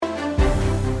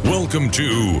welcome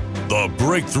to The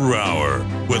Breakthrough Hour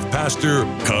with Pastor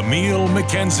Camille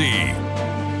McKenzie.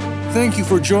 Thank you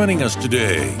for joining us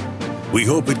today. We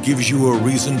hope it gives you a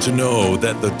reason to know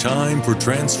that the time for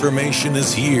transformation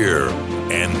is here,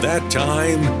 and that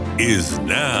time is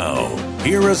now.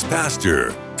 Here is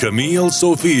Pastor Camille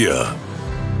Sophia.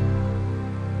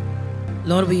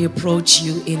 Lord, we approach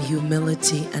you in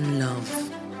humility and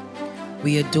love.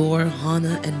 We adore,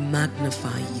 honor, and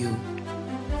magnify you.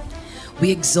 We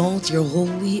exalt your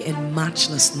holy and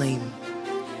matchless name.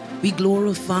 We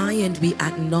glorify and we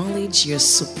acknowledge your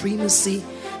supremacy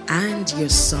and your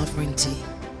sovereignty.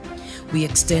 We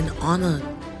extend honor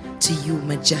to you,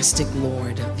 majestic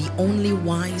Lord, the only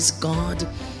wise God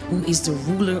who is the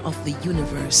ruler of the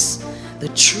universe, the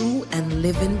true and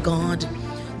living God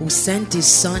who sent his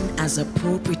son as a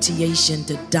propitiation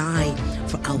to die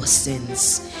for our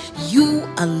sins. You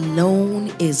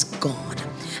alone is God.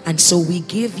 And so we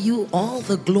give you all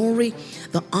the glory,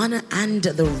 the honor, and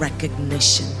the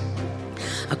recognition.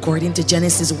 According to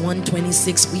Genesis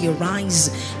 1:26, we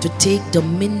arise to take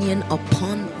dominion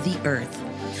upon the earth.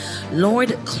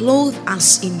 Lord, clothe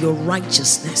us in your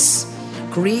righteousness,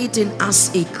 create in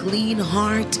us a clean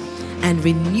heart, and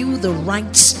renew the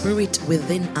right spirit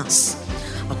within us.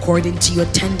 According to your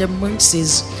tender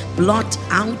mercies, blot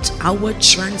out our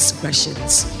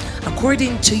transgressions.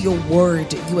 According to your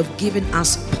word, you have given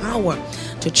us power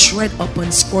to tread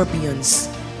upon scorpions.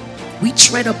 We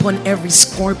tread upon every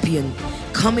scorpion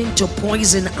coming to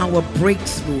poison our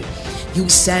breakthrough. You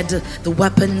said the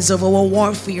weapons of our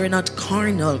warfare are not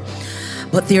carnal,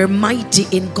 but they're mighty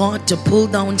in God to pull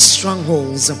down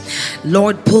strongholds.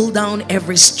 Lord, pull down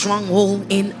every stronghold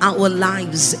in our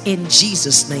lives in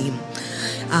Jesus' name.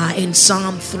 In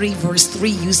Psalm 3 verse 3,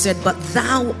 you said, but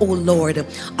thou, O Lord,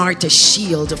 art a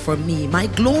shield for me, my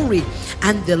glory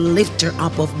and the lifter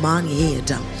up of my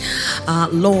head.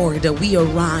 Lord, we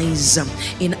arise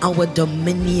in our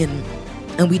dominion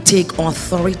and we take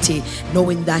authority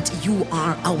knowing that you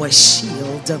are our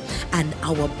shield and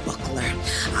our buckler.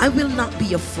 I will not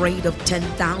be afraid of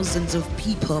 10,000s of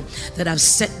people that have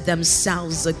set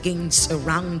themselves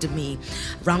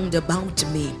round about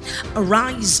me.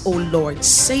 Arise, O Lord,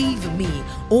 save me,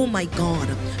 O my God,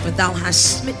 for thou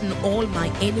hast smitten all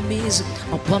my enemies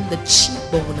upon the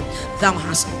cheekbone. Thou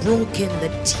hast broken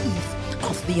the teeth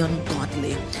of the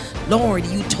ungodly. Lord,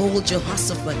 you told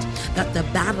Jehoshaphat that the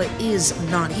battle is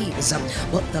not his,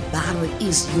 but the battle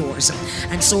is yours.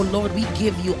 And so, Lord, we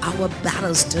give you our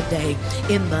battles today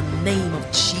in the name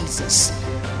of Jesus.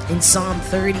 In Psalm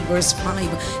 30 verse 5,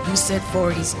 you said,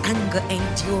 for his anger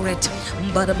endureth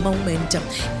but a moment,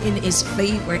 in his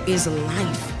favor is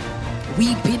life.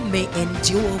 Weeping may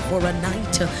endure for a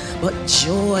night, but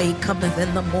joy cometh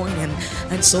in the morning.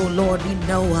 And so, Lord, we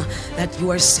know that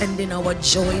you are sending our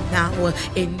joy now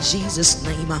in Jesus'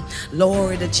 name.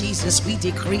 Lord Jesus, we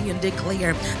decree and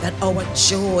declare that our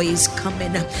joy is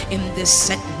coming in this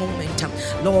set moment.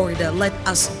 Lord, let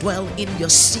us dwell in your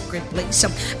secret place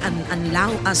and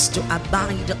allow us to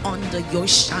abide under your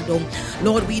shadow.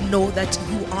 Lord, we know that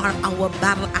you are our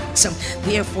battle axe.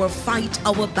 Therefore, fight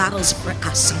our battles for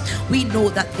us. We know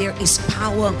that there is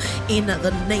power in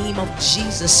the name of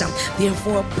Jesus.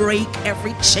 Therefore, break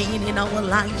every chain in our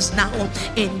lives now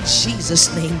in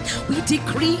Jesus' name. We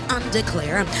decree and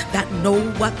declare that no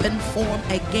weapon formed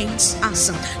against us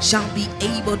shall be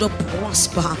able to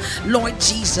prosper. Lord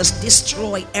Jesus,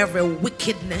 destroy every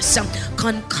wickedness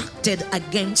concocted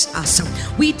against us.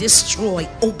 We destroy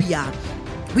Obia.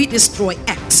 We destroy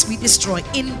X, we destroy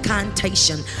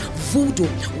incantation, voodoo,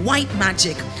 white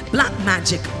magic, black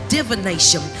magic,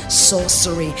 divination,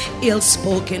 sorcery,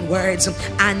 ill-spoken words,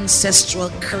 ancestral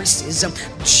curses,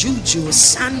 juju,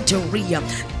 santeria,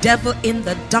 devil in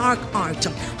the dark art,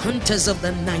 hunters of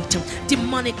the night,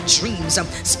 demonic dreams,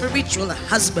 spiritual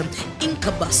husband,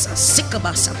 incubus,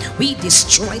 succubus. We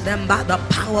destroy them by the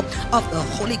power of the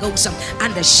Holy Ghost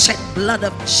and the shed blood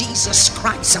of Jesus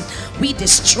Christ. We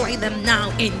destroy them now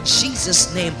in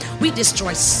Jesus' name. We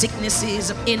destroy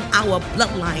sicknesses in our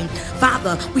bloodline.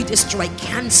 Father, we destroy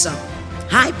cancer,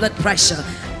 high blood pressure,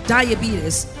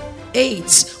 diabetes,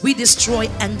 AIDS. We destroy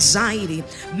anxiety,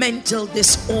 mental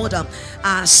disorder,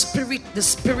 the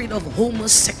spirit of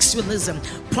homosexualism,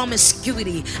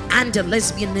 promiscuity, and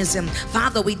lesbianism.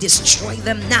 Father, we destroy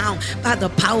them now by the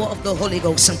power of the Holy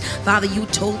Ghost. Father, you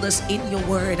told us in your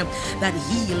word that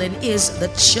healing is the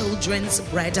children's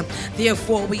bread.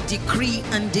 Therefore, we decree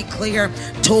and declare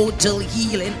total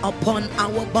healing upon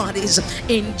our bodies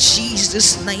in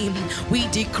Jesus' name. We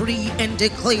decree and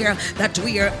declare that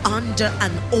we are under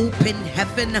an open in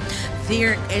heaven.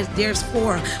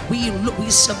 Therefore, we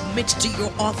submit to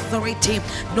your authority,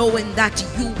 knowing that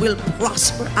you will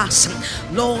prosper us.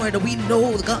 Lord, we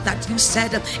know, God, that you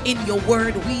said in your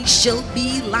word, we shall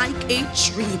be like a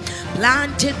tree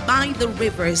planted by the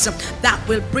rivers that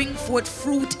will bring forth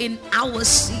fruit in our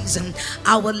season.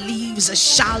 Our leaves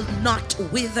shall not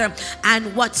wither,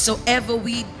 and whatsoever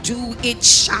we do, it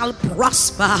shall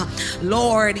prosper.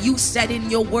 Lord, you said in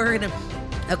your word,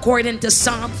 according to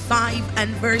Psalm 5 and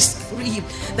verse 3,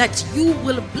 that you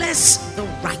will bless the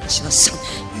righteous.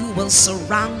 You will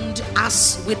surround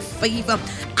us with favor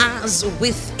as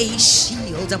with a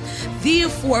shield.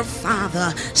 Therefore,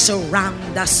 Father,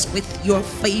 surround us with your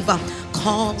favor.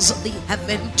 Cause the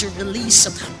heaven to release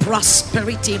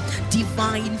prosperity,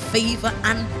 divine favor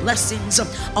and blessings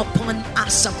upon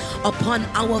us, upon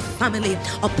our family,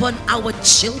 upon our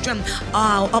children,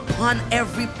 upon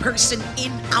every person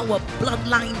in our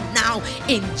bloodline now,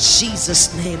 in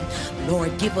Jesus' name.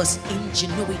 Lord, give us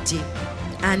ingenuity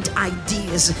and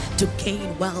ideas to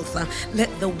gain wealth. Let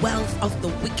the wealth of the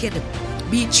wicked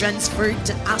be transferred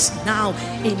to us now,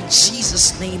 in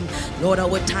Jesus' name. Lord,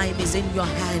 our time is in your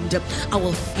hand.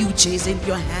 Our future is in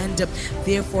your hand.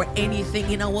 Therefore, anything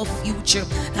in our future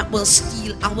that will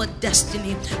steal our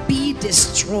destiny, be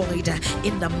destroyed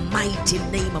in the mighty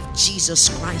name of Jesus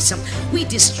Christ. We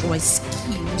destroy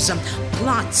schemes,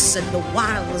 plots, and the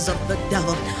wiles of the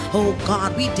devil. Oh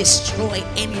God, we destroy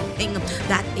anything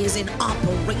that is in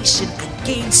operation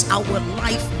against our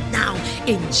life now,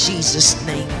 in Jesus'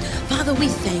 name. Father, we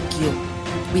thank you.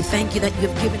 We thank you that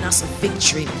you've given us a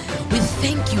victory. We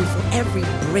thank you for every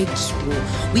breakthrough.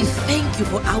 We thank you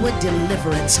for our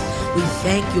deliverance. We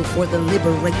thank you for the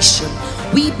liberation.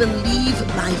 We believe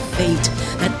by faith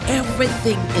that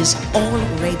everything is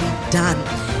already done.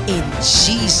 In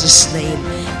Jesus' name.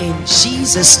 In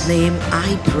Jesus' name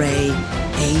I pray.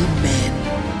 Amen.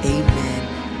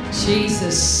 Amen.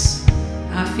 Jesus,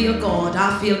 I feel God.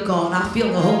 I feel God. I feel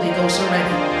the Holy Ghost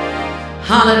already.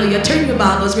 Hallelujah. Turn your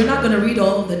Bibles. We're not going to read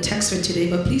all of the text for today,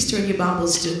 but please turn your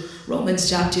Bibles to Romans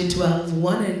chapter 12,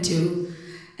 1 and 2.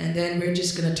 And then we're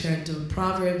just going to turn to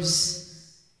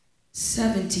Proverbs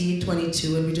 17,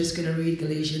 22. And we're just going to read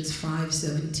Galatians 5,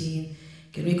 17.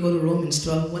 Can we go to Romans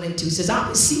 12, 1 and 2? It says, I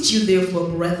beseech you therefore,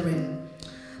 brethren,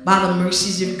 by the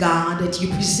mercies of God, that you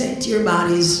present your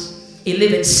bodies a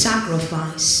living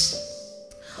sacrifice,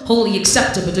 wholly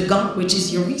acceptable to God, which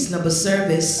is your reasonable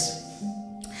service.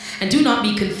 And do not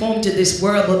be conformed to this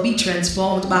world, but be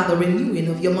transformed by the renewing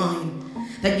of your mind,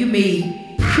 that you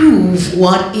may prove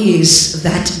what is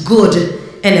that good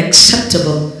and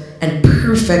acceptable and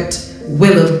perfect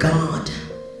will of God.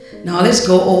 Now let's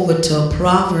go over to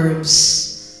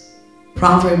Proverbs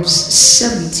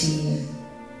 17.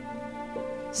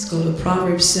 Let's go to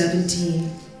Proverbs 17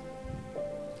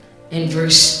 and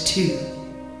verse 2.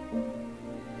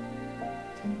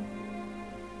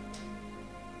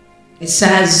 It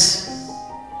says,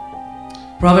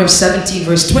 Proverbs 17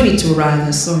 verse 22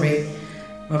 rather, sorry.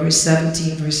 Proverbs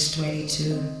 17 verse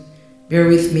 22. Bear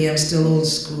with me, I'm still old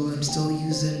school. I'm still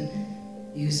using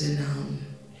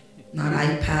not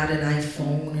iPad and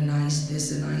iPhone and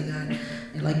this and that.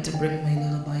 I like to bring my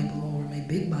little Bible or my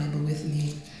big Bible with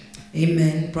me.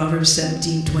 Amen. Proverbs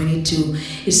 17, 22.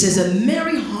 It says, a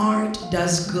merry heart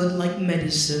does good like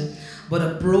medicine, but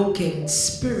a broken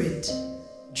spirit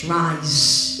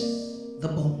dries the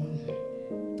bone.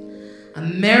 A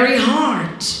merry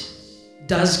heart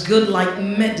does good like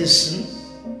medicine,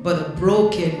 but a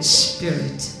broken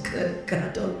spirit, good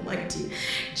God Almighty,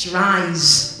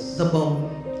 dries the bone.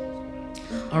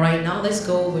 All right, now let's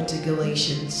go over to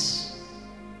Galatians.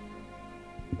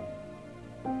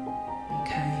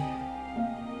 Okay.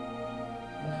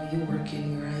 Now you're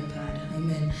working your iPad.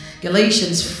 Amen.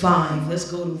 Galatians 5.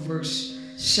 Let's go to verse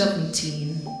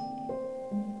 17.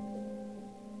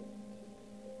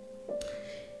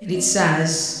 And it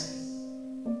says,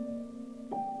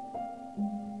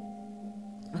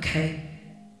 okay.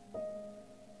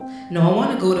 Now I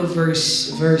want to go to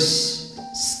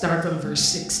start from verse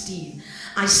 16.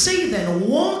 I say then,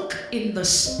 walk in the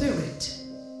Spirit,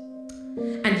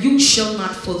 and you shall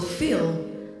not fulfill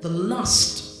the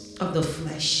lust of the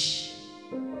flesh.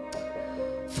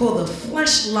 For the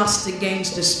flesh lusts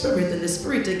against the Spirit, and the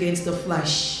Spirit against the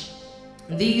flesh.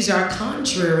 And these are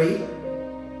contrary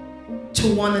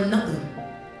to one another,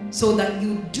 so that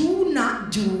you do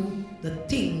not do the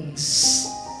things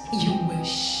you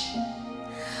wish.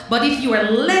 But if you are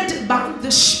led by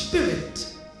the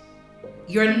Spirit,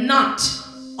 you're not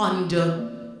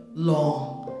under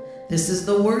law. This is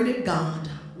the word of God.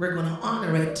 We're going to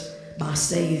honor it by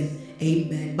saying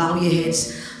Amen. Bow your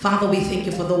heads. Father, we thank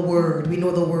you for the word. We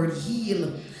know the word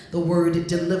heal, the word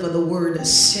deliver, the word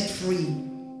set free.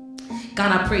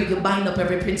 God, I pray you bind up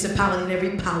every principality and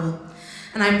every power.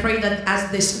 And I pray that as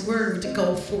this word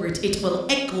go forth, it will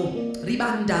echo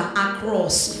Ribanda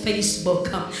across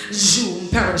Facebook, Zoom,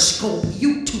 Periscope,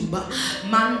 YouTube,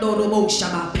 Mando Robo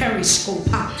Shaba, Periscope.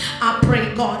 I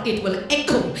pray, God, it will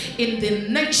echo in the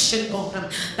nation, God,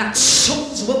 that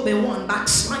souls will be won,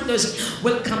 backsliders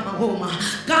will come home.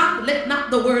 God, let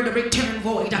not the word return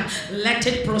void. Let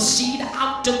it proceed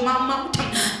out of my mouth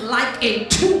like a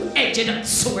two-edged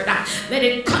sword. Let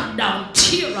it cut down,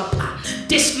 tear up,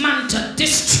 dismantle,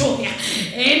 destroy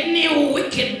any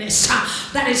wickedness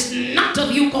that is not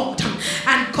of you, God.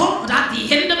 And God, at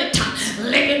the end of it,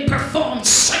 let it perform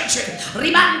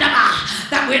surgery,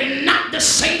 that we're not the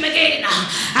same again.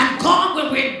 And God,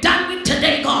 when we're done with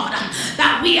today, God,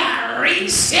 that we are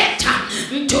reset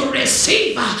to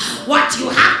receive what you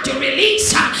have to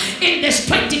release in this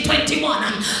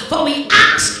 2021. For we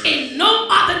ask in no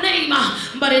other name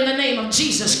but in the name of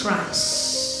Jesus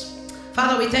Christ.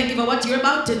 Father, we thank you for what you're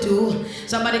about to do.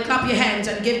 Somebody clap your hands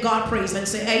and give God praise and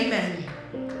say amen.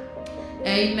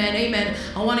 Amen, amen.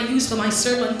 I want to use for my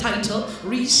sermon title,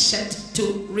 Reset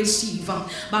to Receive.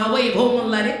 By way of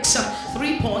homiletics,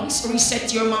 3 points: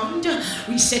 reset your mind,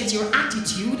 reset your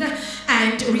attitude,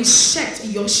 and reset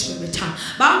your spirit.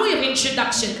 By way of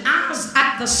introduction, as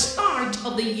at the start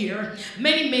of the year,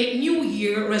 many make New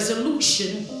Year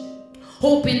resolution,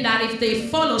 hoping that if they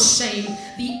follow same,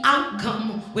 the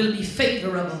outcome will be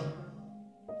favorable.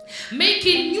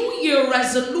 Making New Year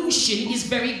resolution is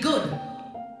very good,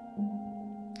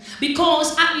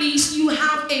 because at least you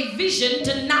have a vision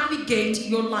to navigate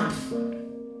your life.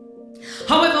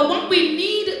 However, what we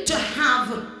need to have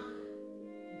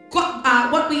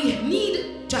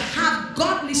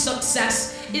godly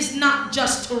success is not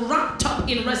just wrapped up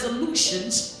in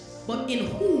resolutions, but in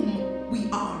whom we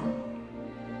are.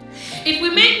 If we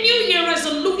make New Year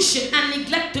resolution and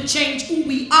neglect to change who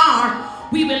we are,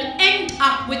 we will end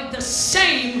up with the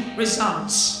same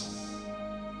results.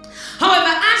 However,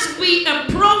 as we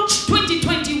approach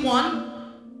 2021,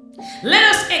 let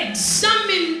us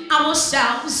examine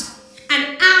ourselves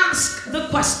and ask the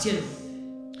question: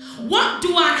 what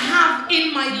do I have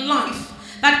in my life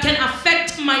that can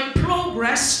affect my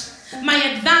progress, my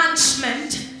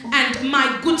advancement, and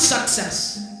my good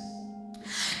success?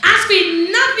 As we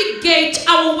navigate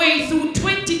our way through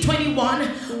 2021,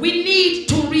 we need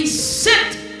to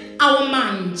reset our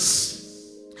minds,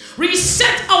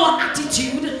 reset our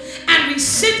attitude, and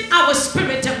reset our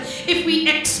spirit if we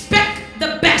expect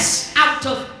the best out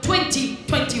of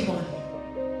 2021.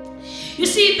 You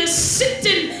see, the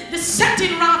setting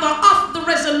of the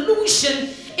resolution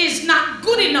is not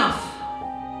good enough.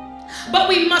 But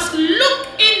we must look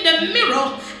in the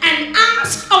mirror and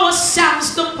ask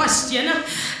ourselves the question,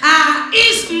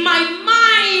 is my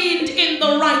mind in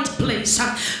the right place?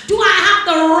 Do I have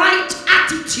the right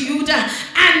attitude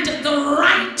and the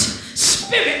right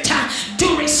spirit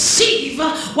to receive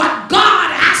what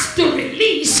God has to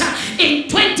release in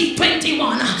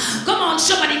 2021? Come on,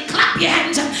 somebody clap your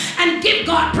hands and give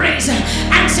God praise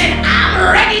and say,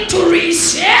 I'm ready to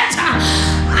reset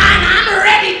and I'm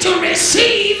ready to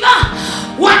receive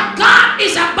what God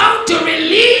is about to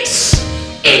release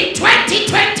in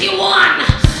 2021.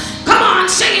 Come on,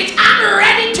 say it. I'm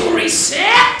ready to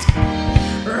reset,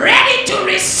 ready to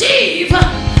receive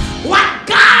what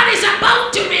God is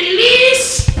about to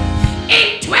release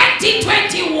in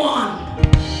 2021.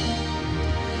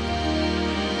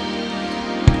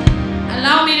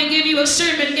 Allow me to give you a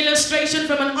sermon illustration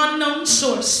from an unknown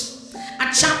source.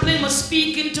 A chaplain was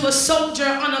speaking to a soldier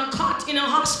on a cot in a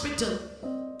hospital.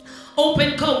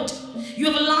 Open quote, "You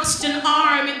have lost an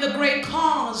arm in the great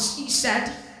cause," he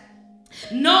said.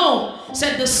 "No,"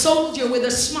 said the soldier with a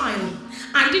smile.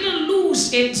 "I didn't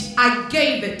lose it, I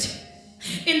gave it."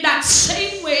 In that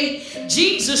same way,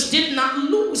 Jesus did not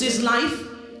lose his life,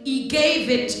 he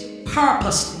gave it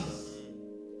purposely.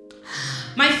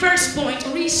 My first point,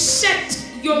 reset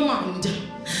your mind.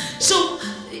 So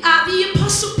the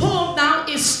Apostle Paul now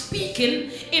is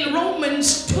speaking in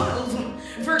Romans 12,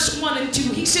 verse 1 and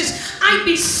 2. He says, "I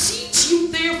beseech you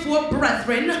therefore,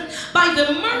 brethren, by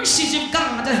the mercies of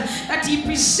God, that ye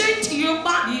present your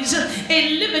bodies a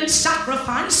living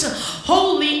sacrifice,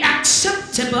 wholly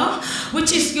acceptable,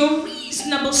 which is your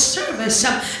reasonable service."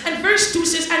 And verse 2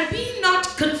 says, "And be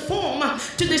not conformed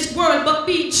to this world, but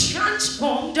be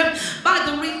transformed by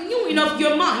the renewing of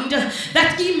your mind,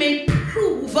 that ye may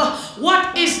prove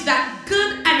what is that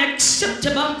good and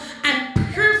acceptable and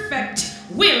perfect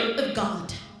will of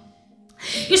God."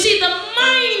 You see, the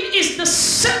mind is the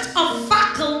set of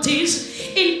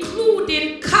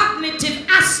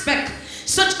aspects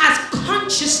such as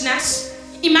consciousness,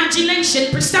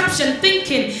 imagination, perception,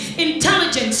 thinking,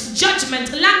 intelligence,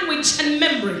 judgment, language, and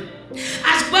memory,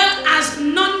 as well as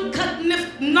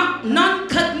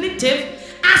non-cognitive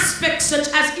aspects such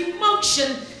as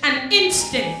emotion and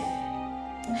instinct.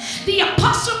 The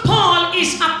Apostle Paul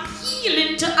is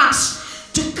appealing to us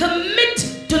to commit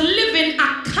to living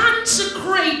a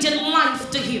consecrated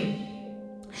life to him.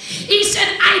 He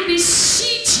said, I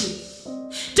beseech you.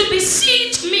 To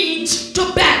beseech means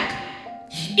to beg.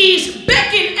 He is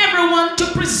begging everyone to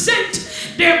present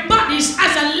their bodies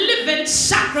as a living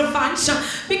sacrifice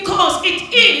because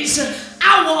it is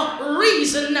our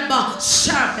reasonable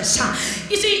service.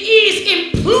 You see, he is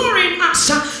imploring us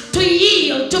to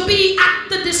yield, to be at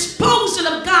the disposal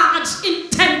of God's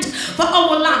intent for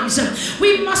our lives.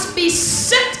 We must be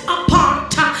set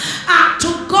apart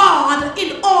to God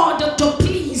in order to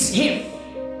please him.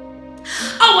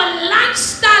 Our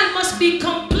lifestyle must be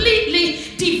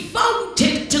completely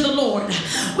devoted to the Lord.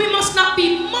 We must not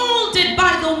be molded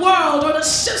by the world or the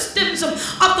systems of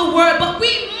the world, but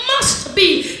we must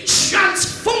be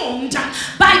transformed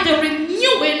by the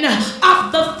renewing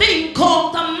of the thing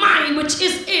called the mind, which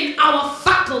is in our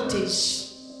faculties.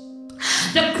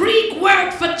 The Greek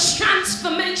word for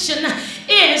transformation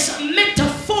is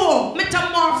metamorpho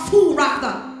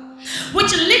rather,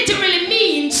 which literally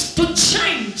means to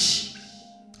change.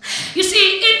 You see,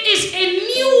 it is a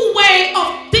new way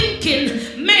of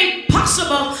thinking made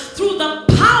possible through the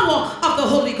power of the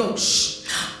Holy Ghost.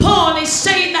 Paul is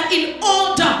saying that in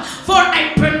order for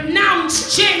a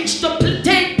pronounced change to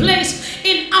take place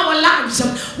in our lives,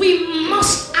 we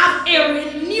must have a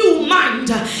renewed mind.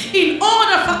 In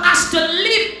order for us to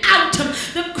live out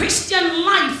the Christian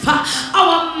life,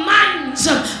 our minds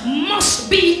must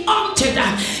be altered.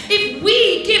 If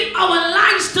we give our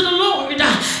lives to the Lord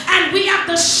and we have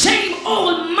the same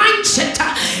old mindset,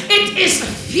 it is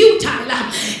futile.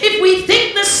 If we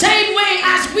think the same way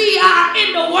as we are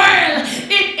in the world,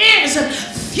 it is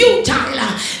futile.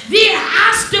 There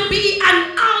has to be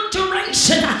an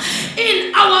alteration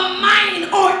in our mind,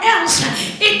 or else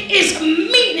it is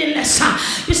meaningless.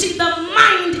 You see, the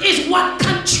mind is what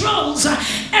controls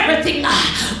everything.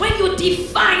 When you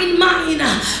define mind,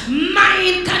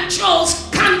 mind controls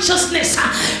consciousness.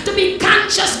 To be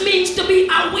conscious means to be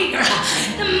aware.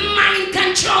 The mind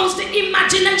controls the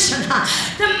imagination.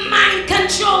 The mind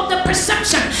controls the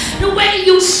perception, the way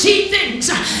you see things.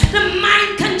 The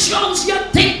mind controls your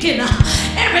thinking.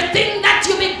 Everything that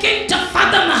you begin to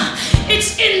fathom,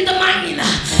 it's in the mind.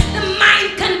 The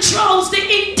mind controls the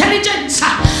intelligence.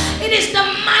 It is the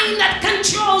mind that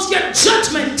controls your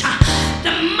judgment.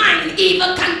 The mind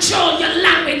even controls your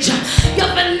language, your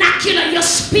vernacular, your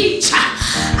speech.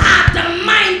 The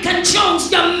mind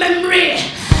controls your memory.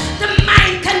 The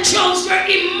mind controls your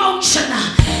emotion.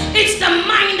 It's the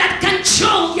mind that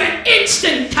controls your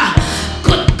instinct.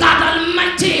 Good God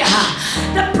Almighty,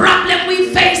 the problem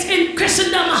we face in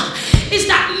Christendom is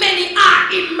that many are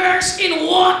immersed in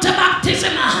water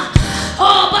baptism.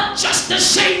 Oh, but just the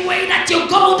same way that you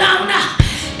go down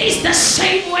is the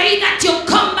same way that you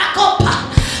come back up.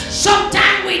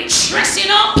 Sometimes we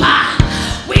dressing up,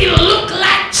 we look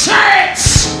like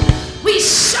church, we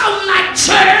sound like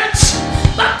church,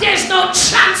 but there's no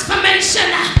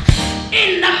transformation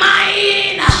in the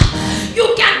mind.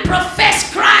 You can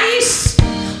profess Christ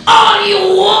all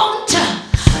you want,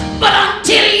 but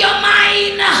until your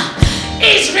mind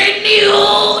is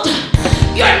renewed,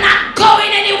 you're not going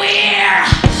anywhere.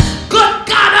 Good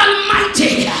God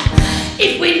Almighty,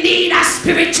 if we need a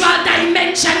spiritual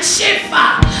dimension shift,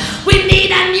 we need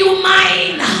a new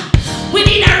mind. We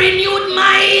need a renewed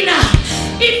mind.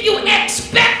 If you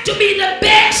expect to be the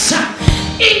best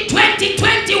in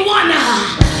 2021,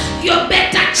 you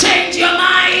better change your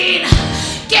mind.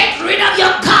 Get rid of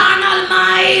your carnal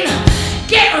mind.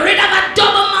 Get rid of a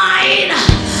double mind.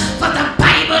 For the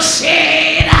Bible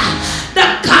said,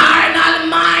 the carnal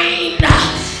mind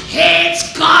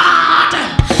hates God,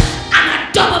 and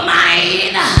a double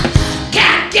mind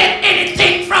can't get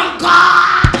anything from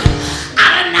God.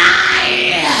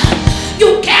 Adonai,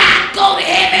 you can't go to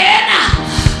heaven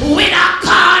with a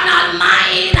carnal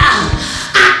mind. A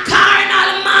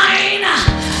carnal mind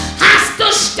has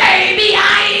to stay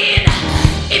behind.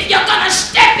 If you're gonna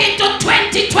step into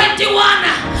 2021,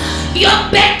 you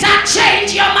better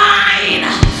change your mind.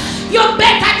 You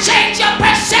better change your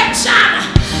perception.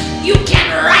 You can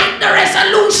write the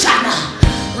resolution,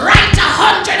 write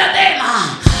 100 of them,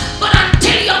 but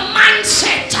until your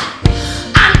mindset,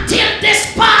 until this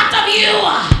part of you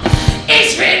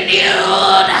is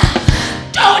renewed,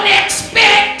 don't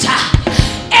expect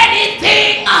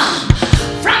anything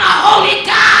from a holy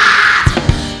God.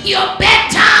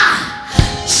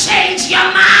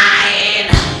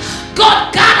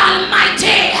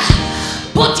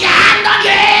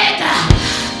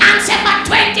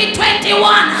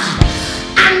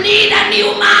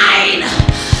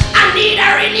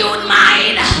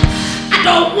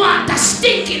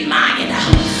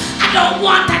 don't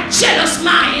want a jealous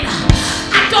mind.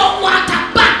 I don't want a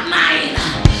bad mind.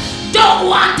 Don't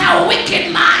want a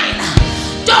wicked mind.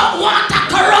 Don't want a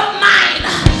corrupt mind.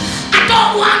 I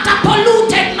don't want a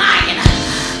polluted mind.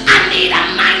 I need a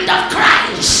mind of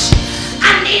Christ.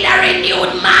 I need a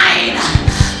renewed mind.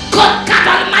 Good God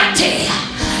Almighty,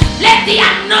 let the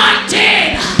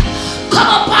anointing come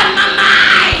upon my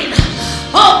mind.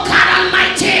 Oh God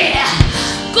Almighty,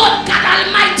 good God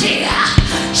Almighty,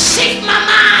 shift my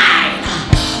mind,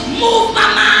 move my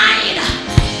mind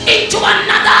into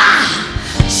another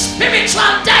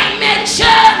spiritual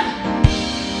dimension.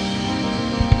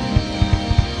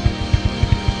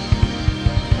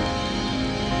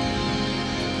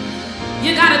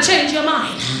 You gotta change your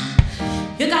mind.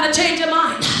 You gotta change your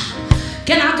mind.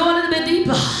 Can I go a little bit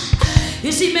deeper?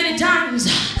 You see, many times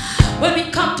when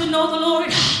we come to know the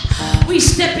Lord, we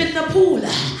step in the pool,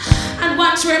 and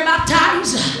once we're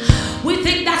baptized, we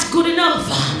think that's good enough.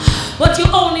 But you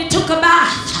only took a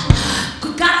bath.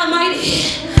 Good God Almighty,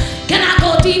 can I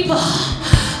go deeper?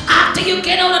 After you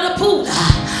get out of the pool,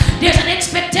 there's an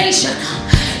expectation.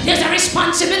 There's a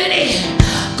responsibility.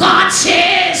 God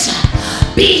says,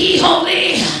 be ye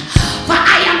holy, for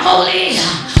I am holy.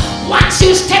 Once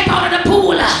you step out of the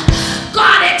pool,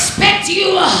 God expects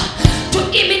you to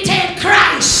imitate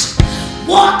Christ,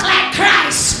 walk like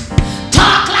Christ,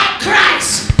 talk like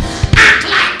Christ, act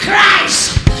like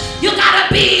Christ. You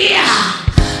gotta be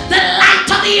the light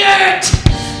of the earth,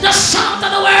 the salt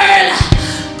of the world.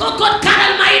 Good God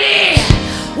Almighty,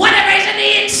 whatever is in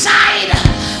the inside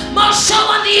must show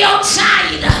on the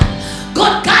outside.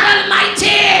 Good God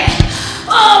Almighty,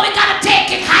 oh, we gotta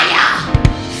take it higher,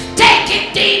 take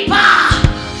it deeper.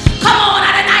 Come on,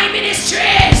 Adonai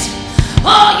Ministries.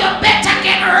 Oh, you better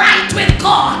get right with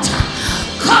God.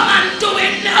 Come and do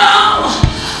it now.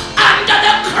 Under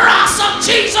the cross of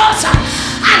Jesus,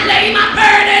 I lay my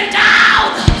burden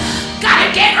down.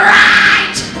 Gotta get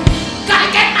right.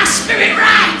 Gotta get my spirit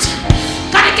right.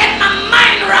 Gotta get my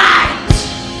mind right.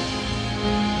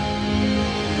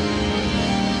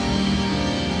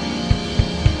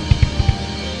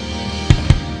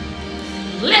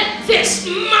 Let this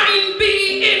mind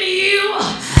be in you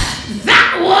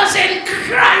that was in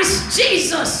Christ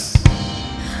Jesus.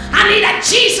 I need a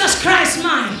Jesus Christ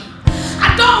mind.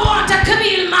 I don't want a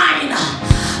Camille mind.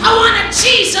 I want a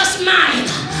Jesus mind.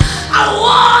 I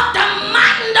want the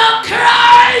mind of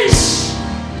Christ.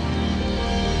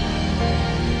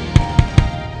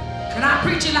 Can I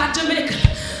preach it like Jamaican?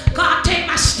 God, take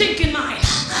my stinking mind.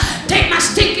 Take my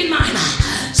stinking mind.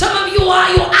 Some of you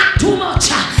act too much.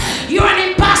 You're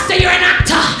an imposter, you're an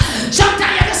actor.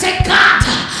 Sometimes you have to say, God,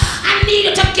 I need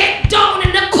you to get down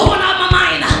in the corner of my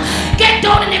mind. Get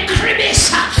down in the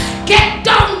crevice. Get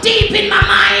down deep in my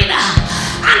mind.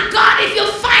 And God, if you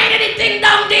find anything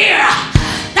down there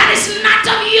that is not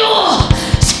of you,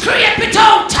 scrape it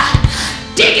out.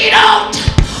 Dig it out.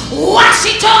 Wash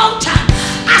it out.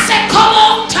 I said, come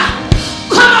out.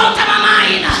 Come out of my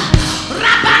mind.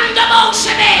 Rabanda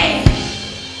Boshebe.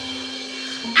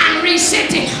 I'm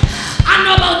resetting. I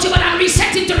know about you, but I'm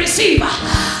resetting to receive.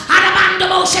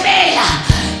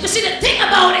 You see, the thing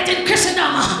about it in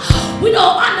Christendom, we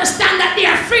don't understand that there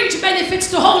are fringe benefits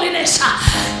to holiness.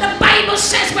 The Bible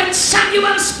says when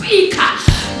Samuel speak,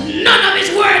 none of his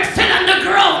word fell on the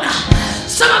ground.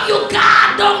 Some of you,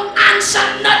 God don't answer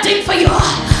nothing for you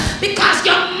because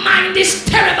your mind is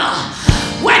terrible.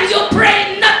 When you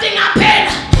pray, nothing happens.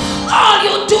 All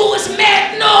you do is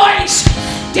make noise.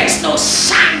 There's no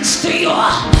signs to you,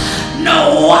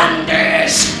 no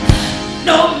wonders,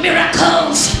 no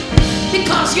miracles,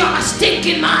 because you're a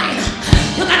stinking mind.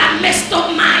 You got a messed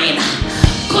up mind.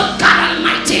 Good God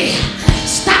Almighty,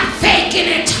 stop faking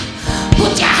it.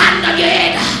 Put your hand on your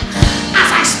head.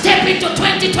 As I step into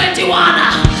 2021,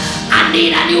 I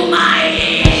need a new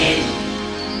mind.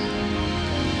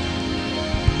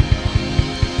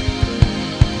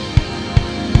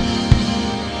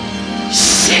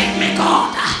 Shift me,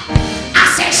 God. I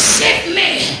say shift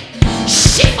me.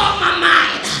 Shift up my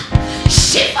mind.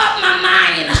 Shift up my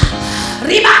mind.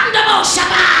 Ribanda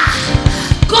Shaba.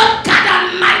 Good God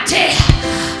Almighty,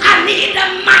 I need the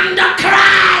mind of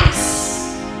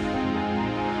Christ.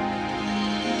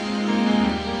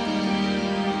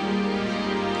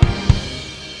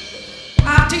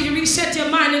 After you reset your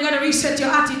mind, you gotta reset your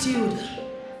attitude.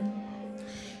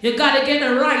 You gotta get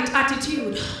the right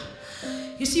attitude.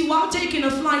 You see, while taking a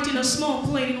flight in a small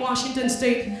plane in Washington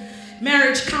State,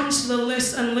 marriage counselor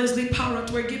Les and Leslie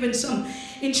Parrott were given some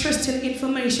interesting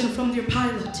information from their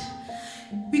pilot.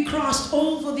 We crossed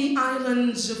over the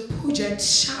islands of Puget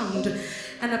Sound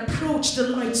and approached the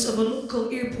lights of a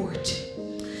local airport.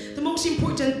 The the most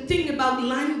important thing about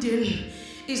landing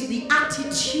is the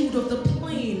attitude of the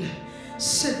plane,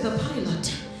 said the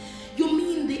pilot. You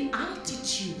mean the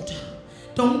altitude,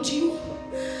 don't you?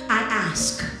 I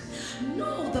ask.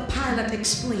 No, the pilot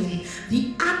explained.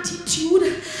 The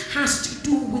attitude has to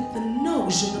do with the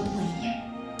nose of the plane.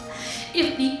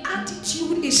 If the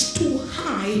altitude is too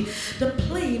high, the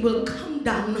plane will come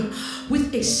down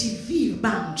with a severe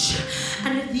bounce.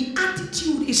 And if the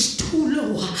altitude is too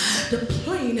low, the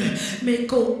plane may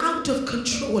go out of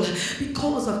control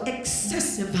because of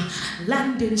excessive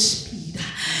landing speed.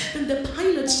 And the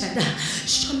pilot said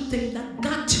something that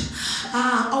got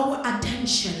our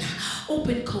attention.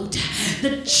 Open quote.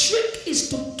 The trick is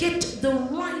to get the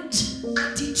right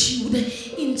attitude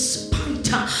in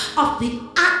spite of the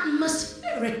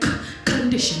atmospheric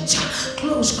conditions.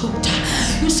 Close quote.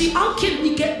 You see, how can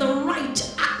we get the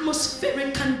right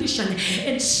atmospheric condition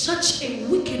in such a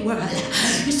wicked world?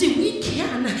 You see, we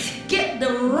can get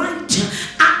the right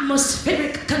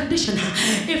atmospheric condition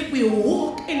if we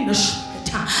walk in the Spirit.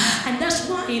 And that's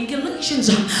why in Galatians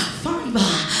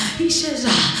 5, he says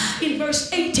in verse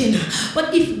 18,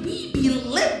 but if we be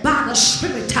led by the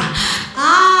Spirit,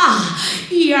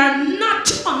 ye are not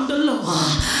under law.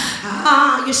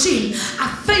 You see, a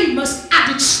famous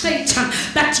adage states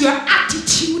that your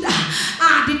attitude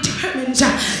determines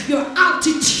your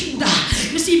altitude.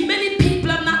 You see, many people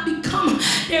have not become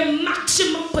their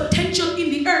maximum potential in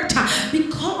the earth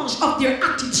because of their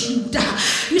attitude.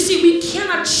 You see, we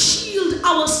cannot shield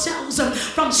ourselves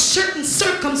from certain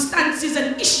circumstances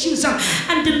and issues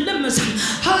and dilemmas.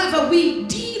 However, we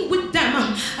deal with them,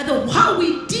 how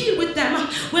we deal with them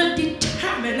will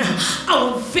determine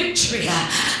our victory.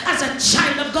 As a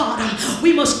child of God,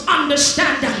 we must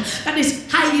understand that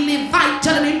it's highly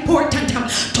vital and important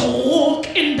to walk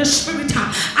in the Spirit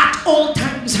at all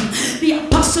times. The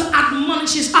apostle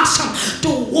admonishes us to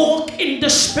walk in the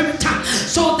Spirit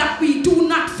so that we do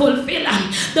not fulfill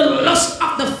the lust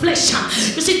of the flesh.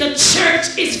 You see, the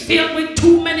church is filled with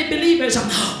too many believers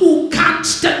who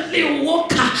constantly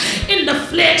walk in the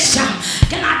flesh.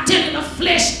 Can I tell you, the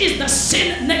flesh is the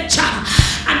sin nature,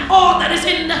 and all that is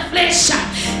in the flesh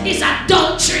is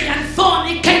adultery and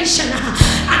fornication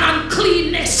and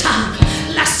uncleanness,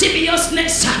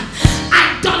 lasciviousness,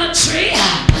 idolatry,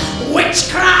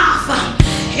 witchcraft,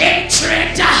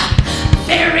 hatred,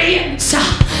 variance,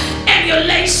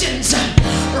 emulations,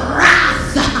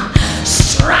 wrath,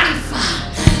 strife,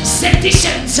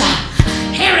 seditions,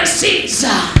 heresies,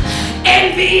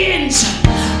 envyings,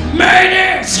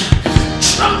 murders,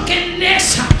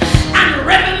 drunkenness, and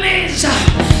revelries.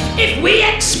 If we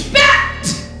expect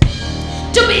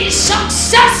to be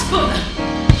successful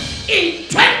in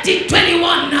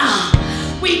 2021,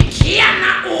 we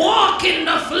cannot walk in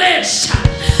the flesh,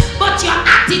 but your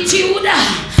attitude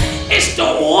is to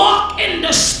walk in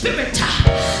the Spirit,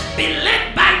 be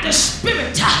led by the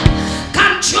Spirit,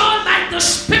 controlled by the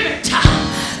Spirit,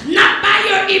 not by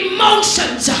your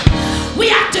emotions. We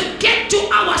have to get to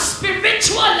our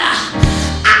spiritual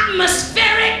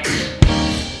atmospheric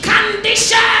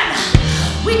condition.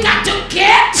 We got to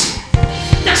get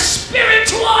the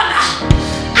spiritual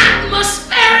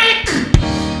atmospheric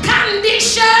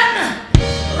condition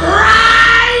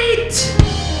right.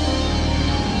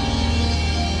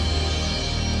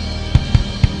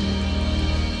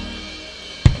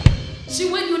 See,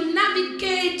 when you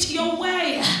navigate your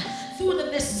way through the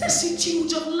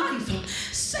vicissitudes of life,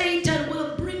 Satan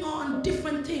will bring on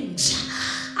different things.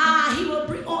 He will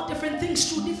bring on different things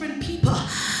to different people.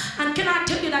 And can I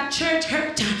tell you that church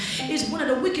hurt is one of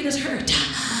the wickedest hurt.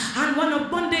 And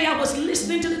one day I was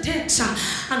listening to the text,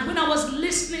 and when I was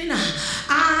listening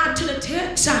to the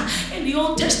text in the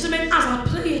Old Testament as I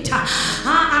play it,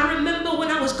 I remember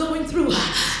when I was going through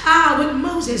with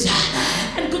Moses,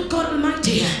 and good God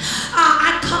Almighty,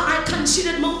 I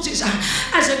considered Moses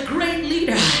as a great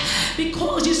leader,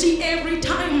 because you see, every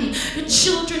time the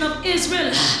children of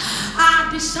Israel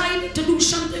decided to do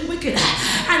something wicked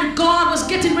and God was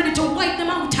getting ready to wipe them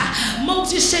out,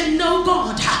 Moses said, no,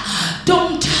 God,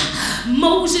 don't.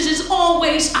 Moses is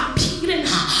always appealing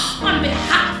on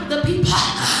behalf of the people,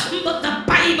 but the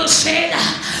Bible said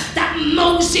that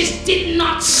Moses did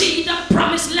not see the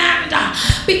promised land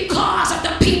because of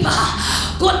the people.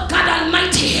 Good God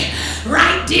Almighty,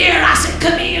 right there, I said,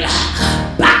 Camille,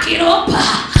 back it up.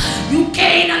 You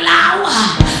can't allow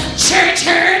church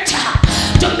hurt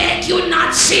to make you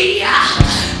not see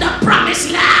the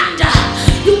promised land.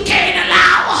 You can't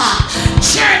allow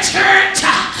church hurt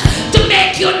to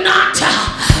make you not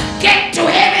get to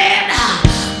heaven.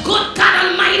 Good God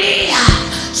Almighty,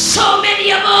 so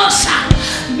many of us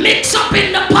mix up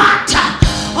in the pot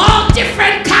all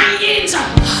different kinds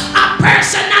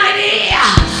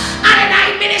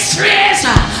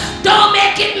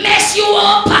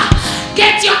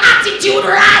attitude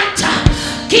right.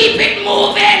 Keep it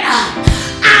moving.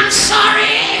 I'm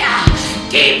sorry.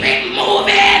 Keep it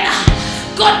moving.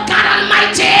 Good God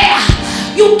Almighty,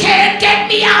 you can't get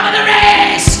me out of the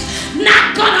race.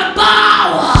 Not gonna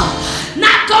bow.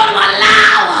 Not gonna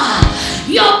allow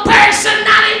your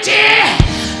personality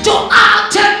to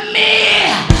alter me,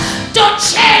 to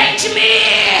change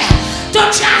me,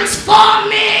 to transform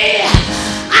me.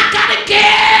 I gotta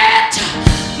get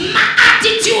my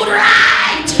attitude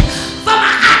right. For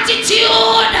my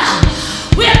attitude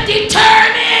will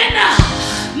determine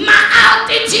my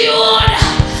altitude.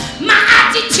 My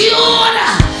attitude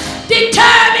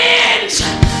determines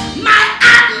my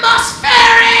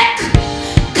atmospheric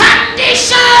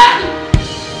condition.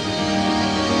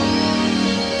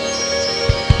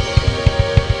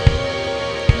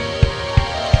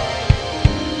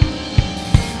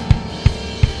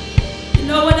 You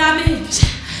know what that means?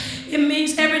 It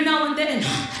means every now and then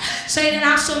Satan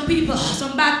has some people,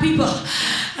 some bad people,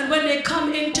 and when they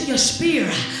come into your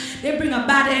sphere, they bring a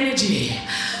bad energy.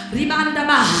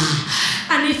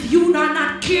 And if you are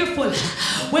not careful,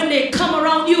 when they come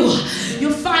around you,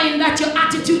 you find that your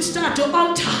attitude starts to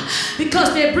alter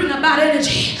because they bring a bad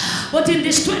energy. But in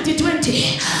this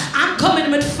 2020, I'm coming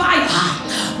with fire.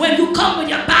 When you come with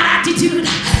your bad attitude,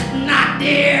 not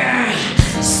there.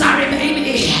 Sorry,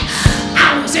 baby.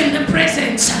 I was in the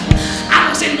presence. I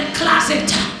was in the closet.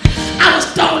 I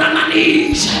was down on my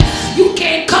knees. You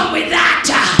can't come with that.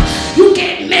 You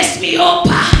can't mess me up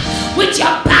with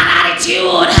your bad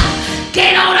attitude.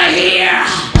 Get out of here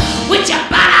with your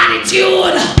bad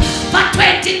attitude. For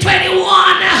 2021, I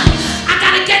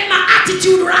gotta get my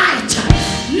attitude right.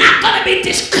 Not gonna be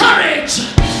discouraged.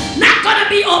 Not gonna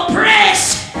be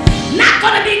oppressed. Not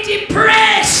gonna be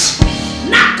depressed.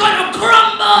 Not gonna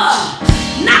grumble.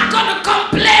 Not gonna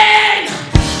complain.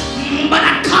 But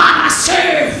the God I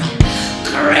serve,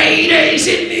 greater is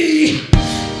in me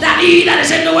than he that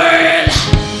is in the world.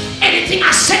 Anything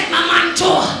I set my mind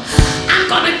to, I'm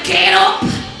gonna get up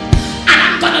and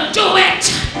I'm gonna do it.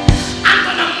 I'm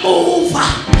gonna move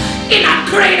in a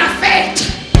greater faith.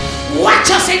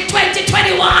 Watch us in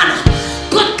 2021.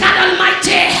 Good God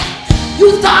Almighty,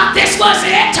 you thought this was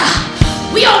it?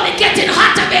 We only getting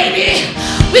hotter, baby.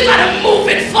 We gotta move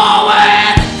it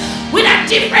forward with a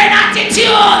different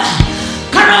attitude.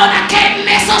 Corona can't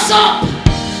mess us up.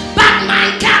 Bad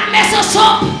mind can't mess us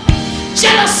up.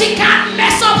 Jealousy can't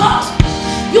mess up us.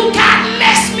 You can't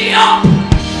mess me up.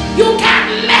 You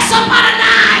can't mess up on a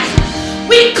night.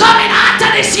 We coming after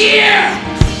this year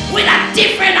with a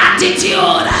different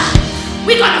attitude.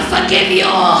 We're gonna forgive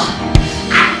you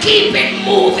and keep it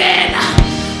moving.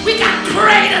 We got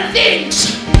greater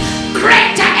things,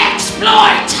 greater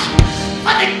exploit.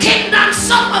 For the kingdom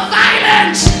suffer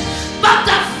violence, but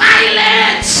the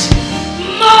violence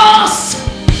must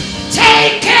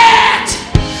take it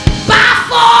by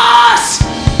force.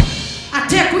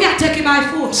 We are taking by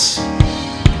force.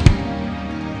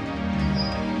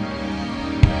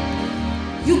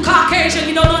 You Caucasian,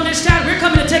 you don't understand. We're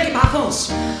coming to take it by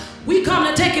force. We come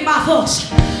to take it by force.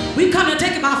 We come to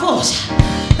take it by force.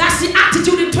 That's the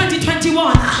attitude in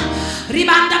 2021.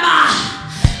 Ribandaba.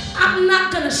 I'm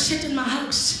not gonna sit in my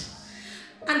house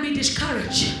and be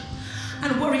discouraged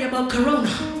and worry about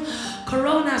Corona.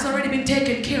 Corona has already been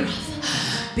taken care of,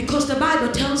 because the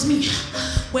Bible tells me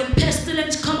when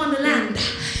pestilence come on the land,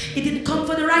 it didn't come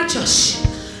for the righteous.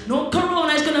 No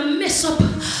Corona is gonna mess up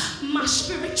my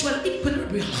spiritual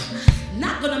equilibrium.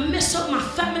 Not gonna mess up my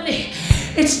family.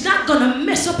 It's not gonna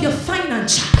mess up your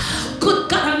finance. Good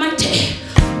God Almighty,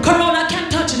 Corona can't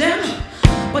touch them,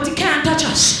 but it can't touch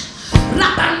us. Can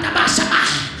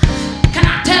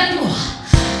I tell you,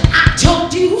 I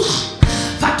told you,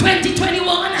 for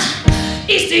 2021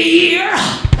 is the year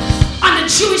on the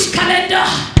Jewish calendar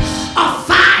of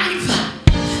 5,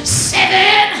 7,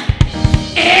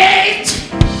 8,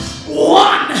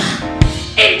 1.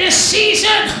 In this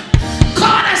season,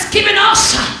 God has given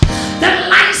us the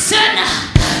license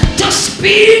to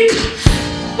speak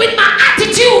with my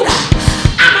attitude.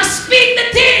 I'ma speak the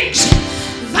things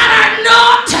that are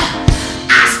not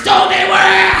as though they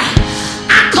were.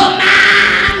 I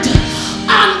command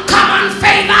uncommon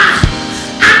favor.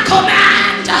 I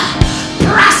command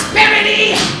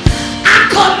prosperity. I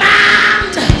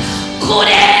command good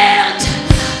health.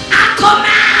 I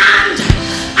command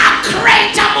a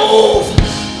greater move.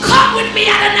 Come with me,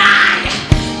 Adonai.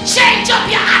 Change up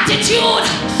your attitude.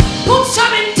 Put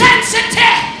some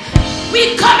intensity.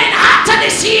 We coming hotter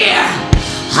this year.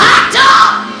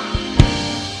 Hotter.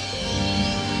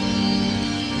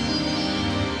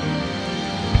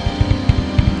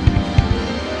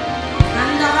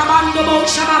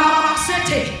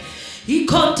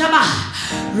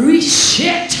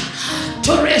 reset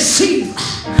to receive.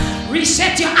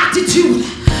 Reset your attitude.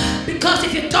 Because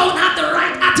if you don't have the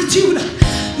right attitude,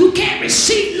 you can't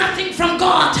receive nothing from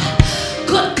God.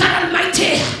 Good God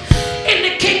Almighty, in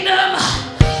the kingdom,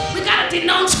 we gotta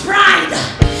denounce pride.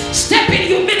 Step in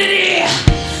humility.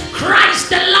 Christ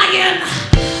the lion,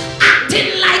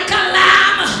 acting like a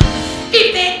lamb.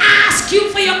 If they ask you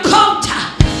for your coat,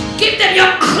 give them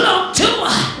your cloak too.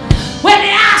 When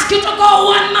they ask you to go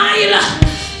 1 mile,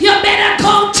 you better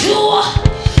go 2.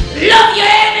 Love your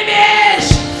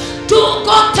enemies. Do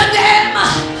good to them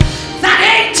that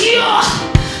hate you,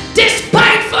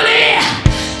 despitefully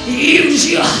use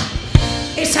you.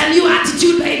 It's a new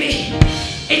attitude, baby.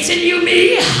 It's a new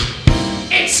me.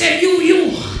 It's a new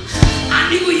you. A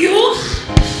new you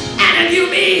and a new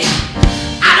me.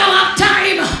 I don't have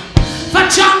time for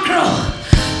junk roll.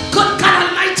 Good God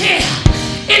Almighty,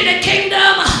 in the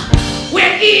kingdom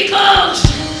where eagles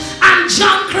and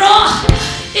junk roll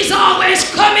is always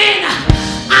coming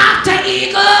after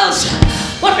eagles,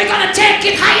 but we're gonna take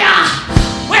it higher.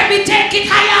 When we take it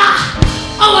higher,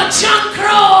 our junk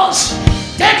rolls,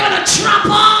 they're gonna drop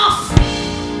off.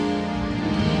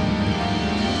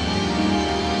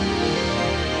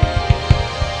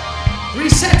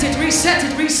 Reset it, reset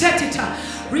it, reset it,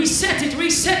 reset it,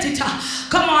 reset it.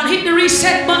 Come on, hit the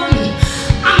reset button.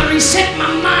 I'm gonna reset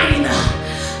my mind.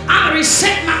 I'm gonna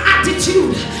reset my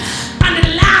attitude. And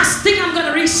the last thing I'm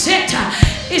gonna reset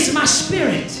is my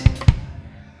spirit.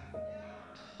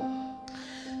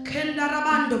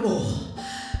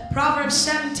 Proverbs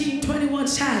 17:21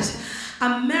 says,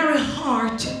 a merry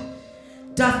heart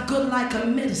doth good like a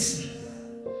medicine,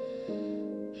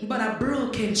 but a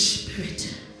broken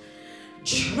spirit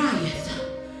drieth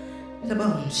the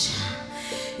bones.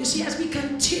 You see, as we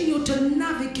continue to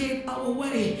navigate our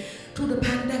way through the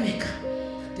pandemic,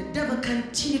 the devil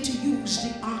continues to use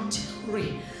the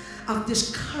artillery of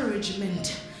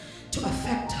discouragement to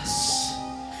affect us.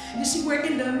 You see, we're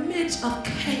in the midst of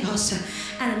chaos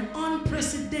and an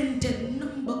unprecedented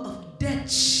number of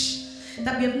deaths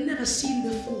that we have never seen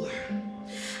before.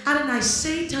 Adonai,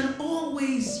 Satan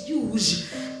always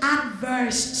uses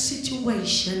adverse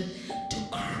situation to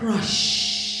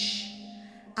crush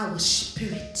our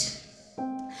spirit.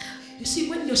 You see,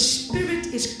 when your spirit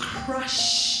is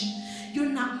crushed, you're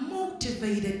not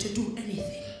motivated to do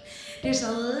anything. There's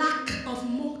a lack of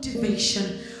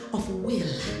motivation of will,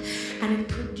 and it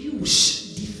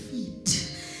produces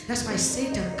defeat. That's why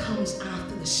Satan comes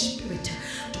after the spirit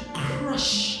to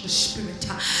crush the spirit.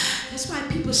 That's why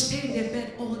people stay in their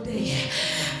bed all day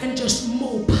and just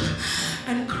mope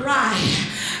and cry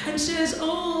and says,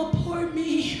 oh, poor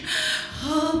me,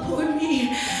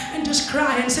 and just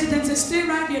cry. And Satan says, stay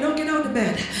right there, don't get out of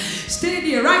bed. Stay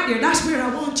there, right there, that's where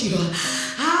I want you.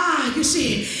 You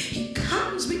see, he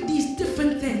comes with these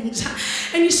different things.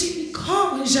 And you see,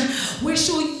 because we're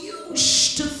so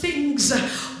used to things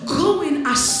going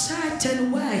a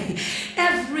certain way,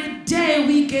 every day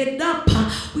we get up,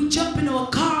 we jump in our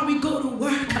car, we go to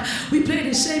work, we play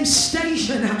the same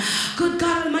station. Good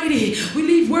God Almighty, we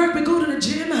leave work, we go to the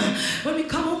gym. When we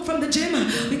come home from the gym,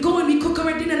 we go and we cook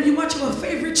our dinner and we watch our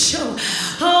favorite show.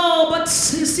 Oh, but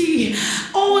you see,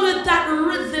 all of that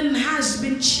rhythm has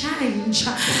been changed.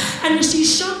 And you see,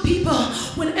 some people,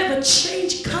 whenever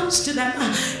change comes to them,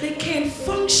 they can't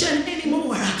function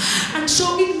anymore. And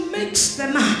so it makes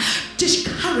them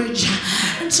discouraged.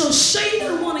 And so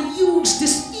Satan want to use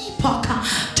this epoch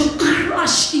to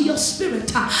crush your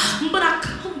spirit. But I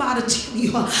come by to tell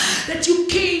you that you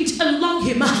can't allow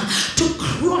him to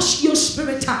crush your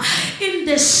spirit in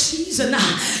this season.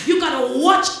 You gotta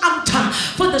watch out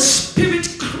for the spirit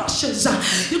crushers.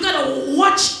 You gotta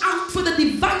watch out for the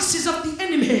devices of the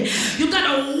enemy. You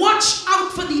gotta watch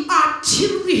out for the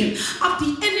artillery of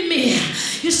the enemy.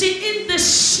 You see, in this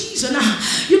season,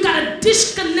 you gotta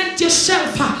disconnect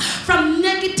yourself from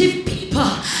negative people,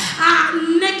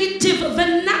 negative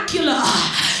vernacular.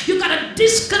 You gotta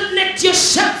disconnect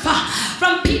yourself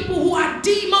from people who are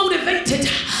demotivated.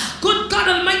 Good God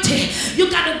Almighty,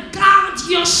 you gotta guard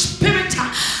your spirit.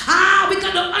 We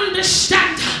gotta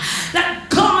understand that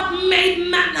God made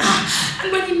man,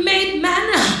 and when he made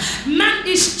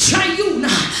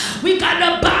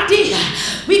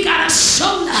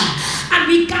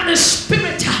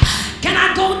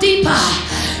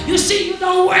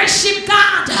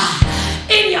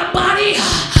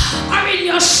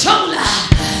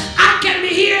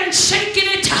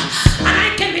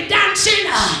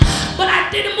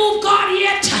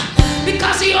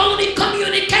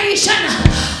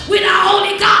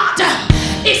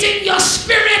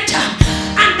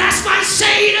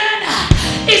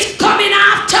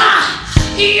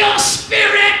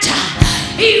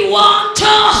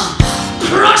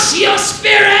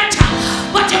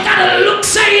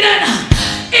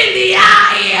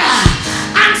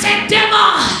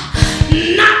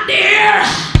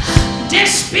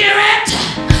spirit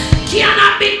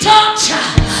cannot be touched.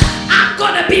 I'm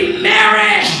gonna be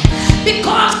merry,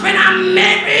 because when I'm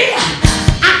merry,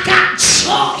 I got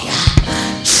joy.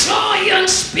 Joy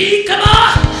unspeakable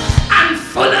and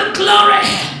full of glory.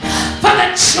 For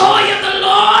the joy of the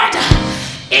Lord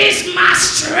is my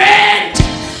strength.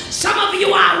 Some of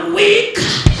you are weak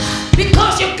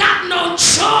because you got no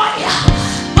joy,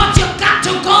 but you got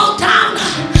to go down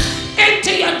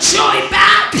into your joy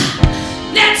bag.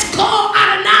 Let's go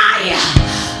Adonai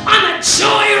on a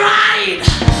joy ride.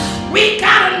 We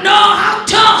gotta know how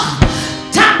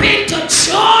to tap into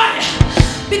joy,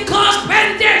 because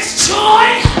when there's joy,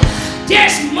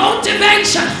 there's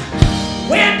motivation.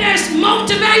 Where there's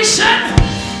motivation,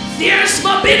 there's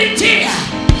mobility.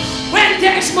 When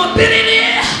there's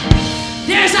mobility,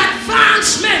 there's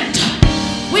advancement.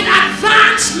 With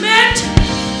advancement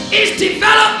is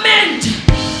development.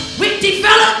 With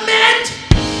development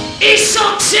is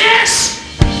success.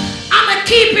 I'ma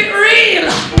keep it real.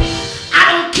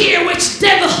 I don't care which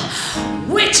devil.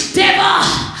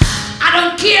 I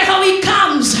don't care how he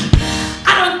comes.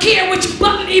 I don't care which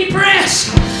button he press.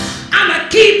 I'ma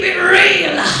keep it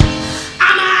real.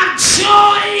 I'ma have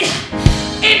joy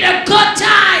in the good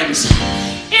times,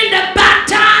 in the bad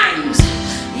times.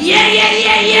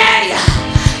 Yeah.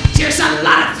 There's a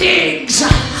lot of things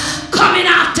coming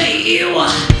after you,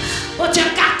 but you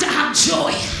got to have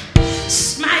joy.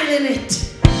 Smile in it.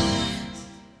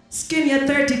 Skin your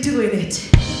 32 in it.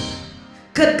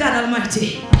 Good God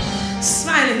Almighty.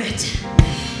 Smile in it.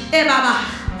 Hey Baba,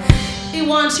 he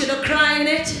wants you to cry in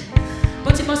it,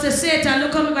 but he must say, Satan,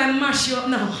 look how I'm going to mash you up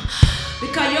now,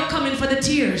 because you're coming for the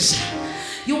tears.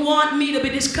 You want me to be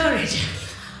discouraged,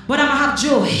 but I'm going to have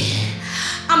joy.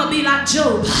 I'm going to be like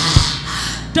Job.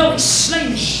 Though he slay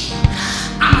me,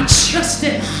 I'm going to trust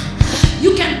him.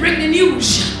 You can bring the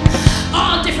news,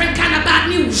 all different kind of bad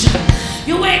news.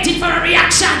 You're waiting for a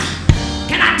reaction.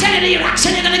 Can I tell you the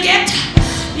reaction you're going to get?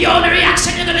 The only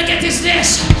reaction you're going to get is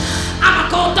this.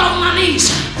 I'm going to go down my knees.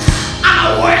 I'm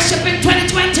going to worship in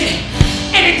 2020.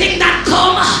 Anything that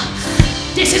come,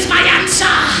 this is my answer.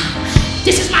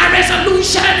 This is my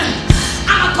resolution.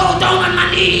 I'm going to go down on my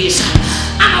knees.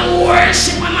 I'm going to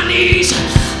worship on my knees.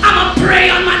 I'm going to pray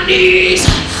on my knees.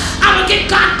 I'm going to give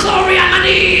God glory on my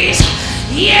knees.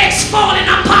 Yes, falling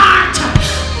apart,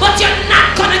 but you're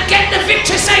not going to get the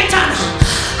victory, Satan.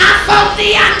 I found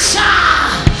the answer.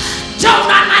 Down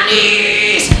on my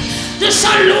knees. The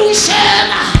solution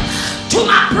to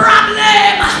my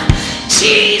problem.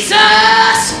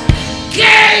 Jesus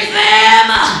gave them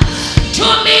to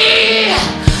me.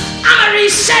 I'm going to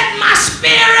reset my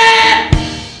spirit.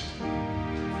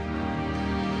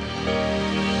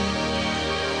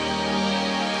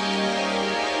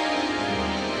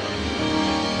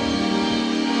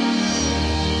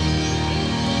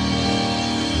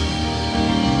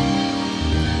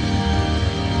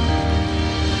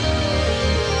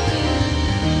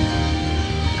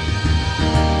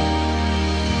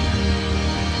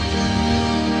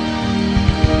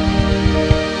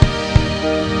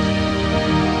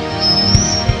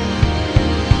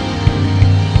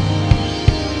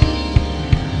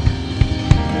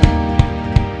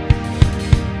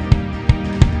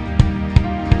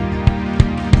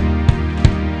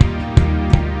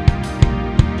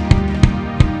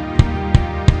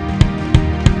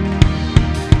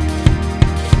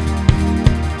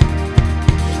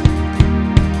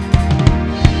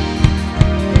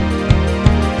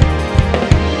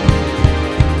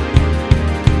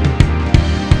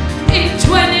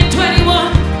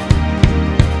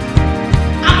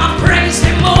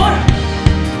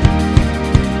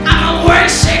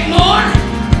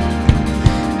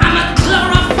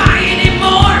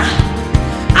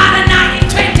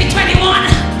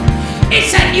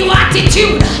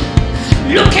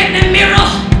 Look in the mirror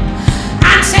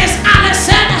and says,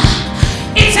 Allison,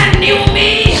 it's a new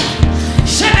me.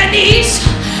 Chevenise,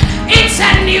 it's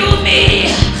a new me.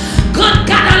 Good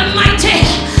God Almighty.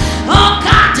 Oh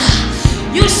God,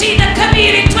 you see the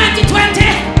comedian 2020?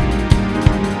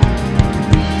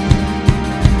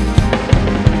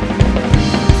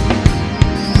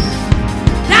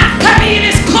 That comedian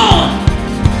is called.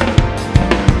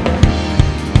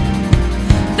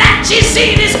 That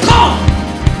GC is called.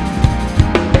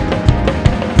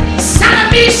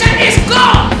 Salvation is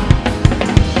gone.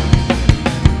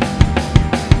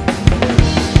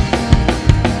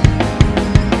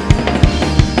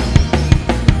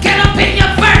 Get up in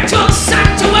your virtual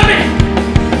sanctuary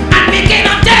and begin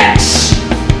a dance.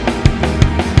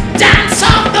 Dance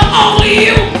off the old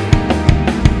you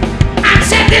and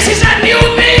say, this is a new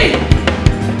me.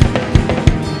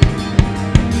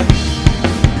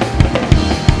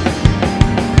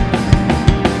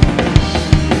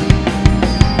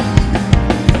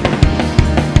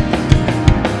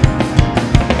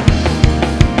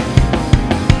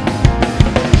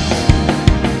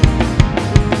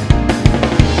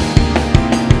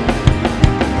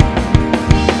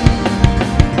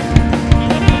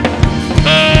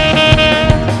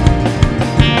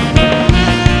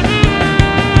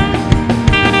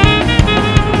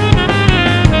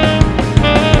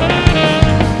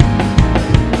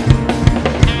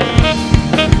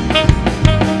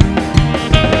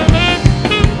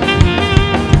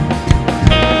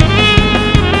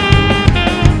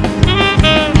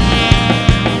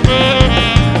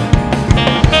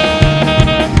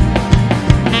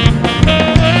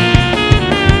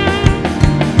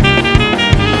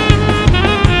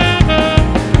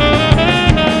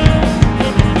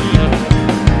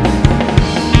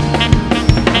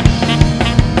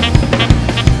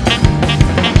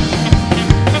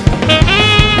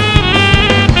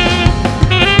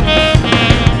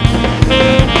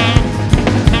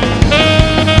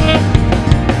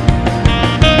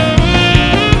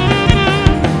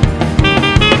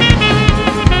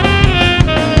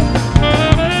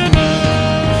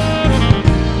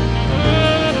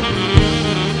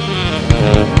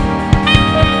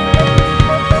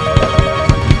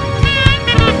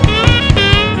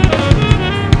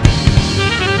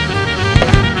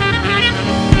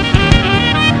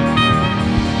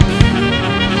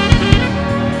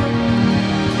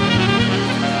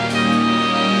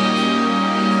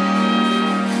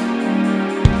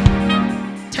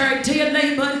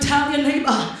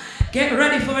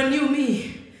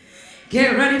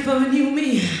 Get ready for a new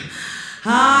me.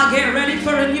 Get ready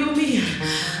for a new me.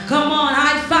 Come on,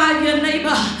 high five your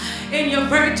neighbor in your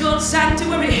virtual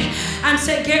sanctuary and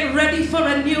say, get ready for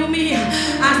a new me.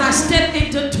 As I step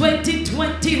into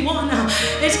 2021,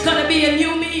 it's gonna be a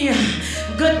new me.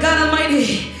 Good God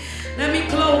Almighty. Let me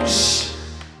close.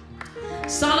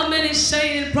 Solomon is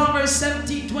saying in Proverbs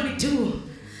 17:22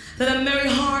 that a merry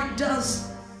heart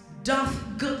doth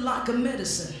good like a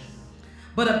medicine,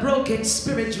 but a broken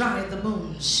spirit drieth the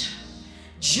bones.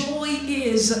 Joy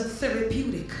is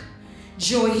therapeutic.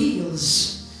 Joy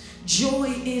heals.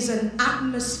 Joy is an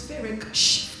atmospheric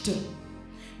shifter.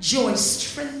 Joy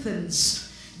strengthens.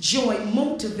 Joy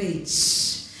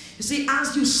motivates. You see,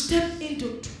 as you step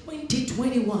into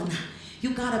 2021,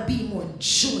 you gotta be more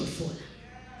joyful.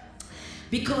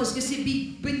 Because you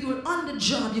see, when you're on the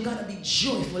job, you gotta be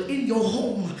joyful. In your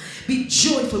home, be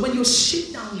joyful. When you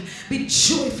sit down, be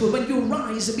joyful. When you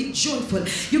rise, be joyful.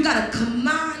 You gotta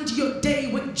command your day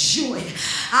with joy.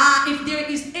 If there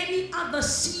is any other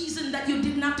season that you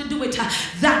did not to do it,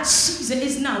 that season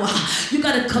is now. You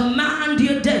gotta command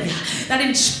your day that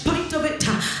in spite of it,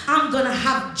 I'm gonna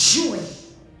have joy.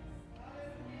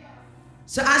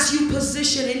 So as you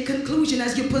position, in conclusion,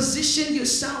 as you position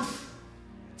yourself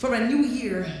for a new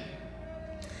year,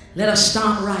 let us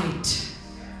start right.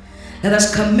 Let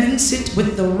us commence it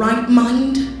with the right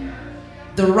mind,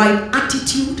 the right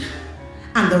attitude,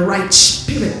 and the right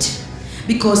spirit.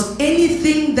 Because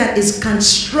anything that is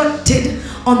constructed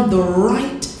on the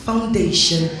right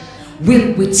foundation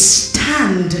will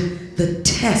withstand the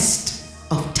test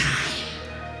of time.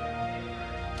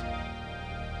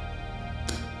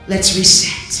 Let's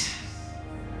reset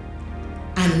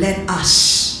and let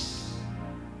us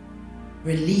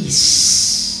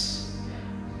release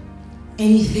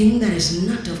anything that is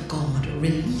not of God.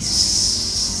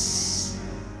 Release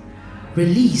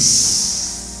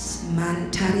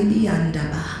Mantaribi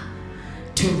andaba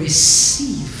to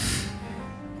receive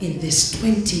in this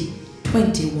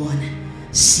 2021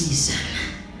 season.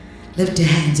 Lift your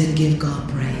hands and give God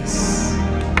praise.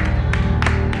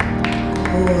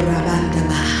 Oh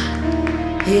Rabandaba,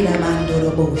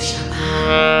 Hedamandorobo Shaba.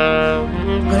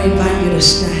 I'm going to invite you to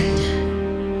stand.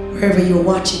 Wherever you're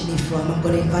watching me from, I'm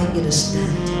going to invite you to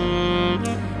stand.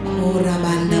 Oh,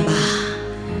 Rabandaba.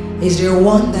 Is there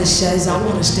one that says, I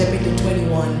want to step into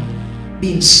 21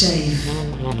 being saved? I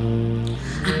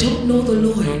don't know the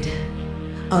Lord.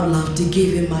 I'd love to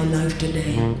give him my life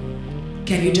today.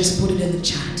 Can you just put it in the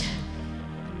chat?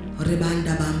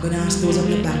 Rabandaba. I'm going to ask those on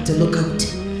the back to look out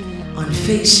on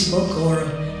Facebook or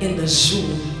in the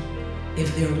Zoom.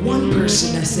 If there's one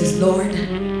person that says, Lord,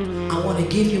 I want to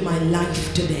give you my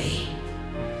life today.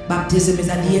 Baptism is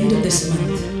at the end of this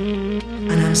month.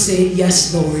 And I'm saying,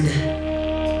 yes, Lord,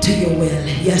 to your will.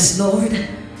 Yes, Lord,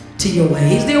 to your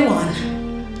way. Is there one?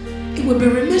 It would be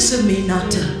remiss of me not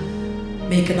to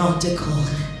make an altar call.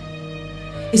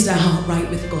 Is that heart right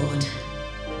with God?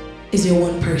 Is there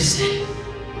one person?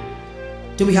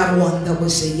 Do we have one that will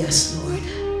say, yes, Lord?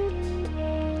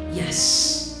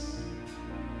 Yes.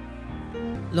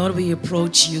 Lord, we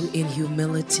approach you in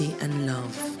humility and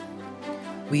love.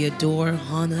 We adore,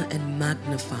 honor, and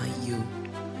magnify you.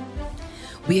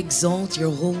 We exalt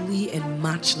your holy and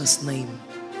matchless name.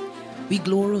 We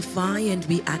glorify and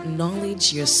we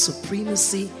acknowledge your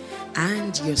supremacy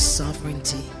and your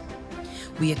sovereignty.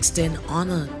 We extend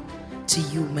honor to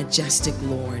you, majestic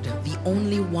Lord, the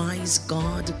only wise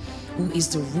God who is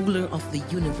the ruler of the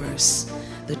universe,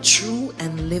 the true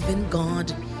and living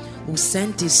God who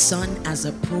sent his son as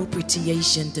a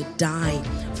propitiation to die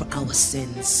for our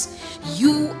sins.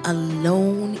 You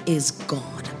alone is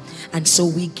God. And so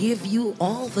we give you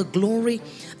all the glory,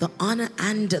 the honor,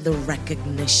 and the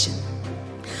recognition.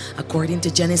 According to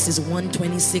Genesis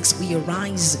 1:26, we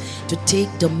arise to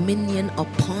take dominion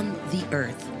upon the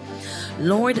earth.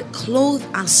 Lord, clothe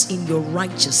us in your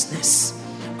righteousness,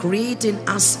 create in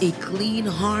us a clean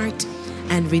heart,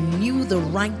 and renew the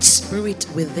right spirit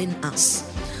within us.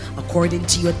 According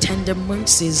to your tender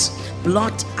mercies,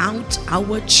 blot out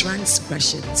our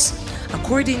transgressions.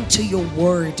 According to your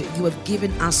word, you have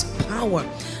given us power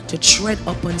to tread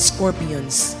upon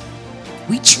scorpions.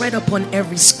 We tread upon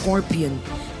every scorpion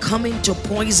coming to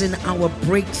poison our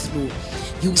breakthrough.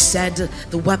 You said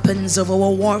the weapons of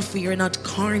our warfare are not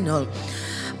carnal,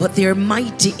 but they're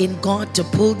mighty in God to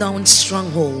pull down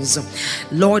strongholds.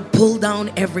 Lord, pull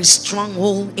down every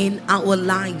stronghold in our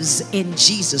lives in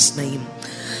Jesus' name.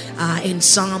 In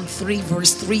Psalm 3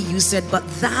 verse 3, you said, but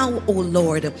thou, O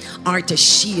Lord, art a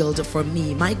shield for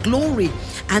me, my glory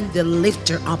and the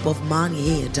lifter up of mine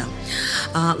head.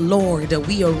 Lord,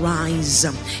 we arise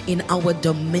in our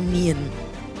dominion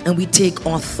And we take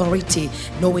authority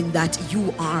knowing that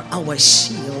you are our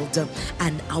shield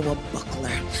and our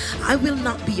buckler. I will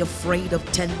not be afraid of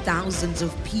 10,000s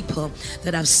of people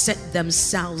that have set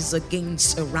themselves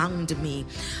round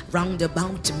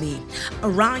about me.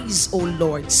 Arise, O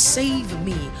Lord, save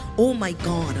me, O my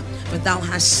God, for thou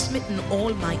hast smitten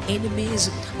all my enemies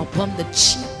upon the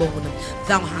cheekbone.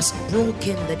 Thou hast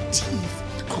broken the teeth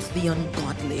of the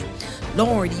ungodly.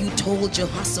 Lord, you told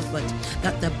Jehoshaphat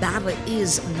that the battle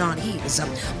is not his,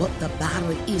 but the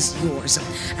battle is yours.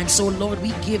 And so, Lord,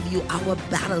 we give you our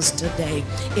battles today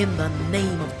in the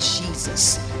name of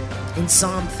Jesus. In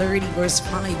Psalm 30 verse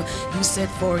 5, you said,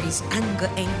 for his anger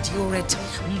endureth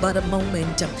but a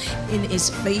moment, in his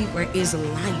favor is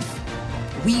life.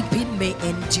 Weeping may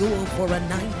endure for a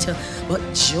night, but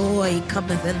joy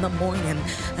cometh in the morning.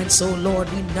 And so, Lord,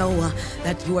 we know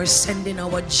that you are sending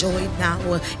our joy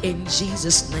now in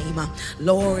Jesus' name.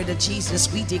 Lord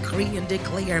Jesus, we decree and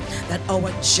declare that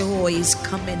our joy is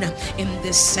coming in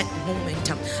this set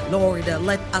moment. Lord,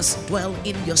 let us dwell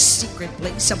in your secret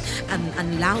place and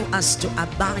allow us to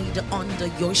abide under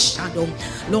your shadow.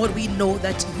 Lord, we know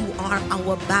that you are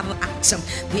our battle axe.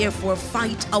 Therefore,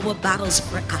 fight our battles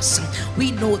for us.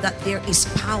 We know that there is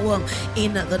power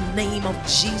in the name of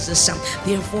Jesus.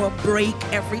 Therefore, break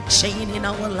every chain in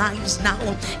our lives now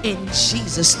in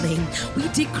Jesus' name. We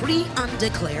decree and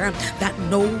declare that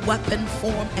no weapon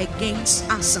formed against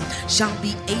us shall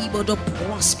be able to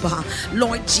prosper.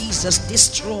 Lord Jesus,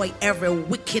 destroy every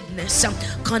wickedness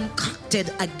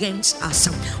concocted against us.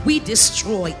 We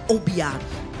destroy Obia.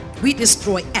 We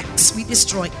destroy X, we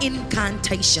destroy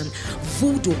incantation,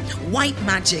 voodoo, white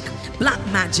magic, black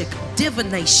magic,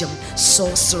 divination,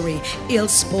 sorcery,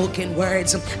 ill-spoken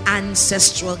words,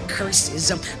 ancestral curses,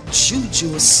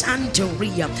 juju,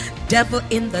 santeria, devil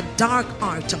in the dark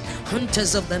art,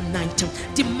 hunters of the night,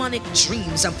 demonic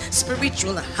dreams,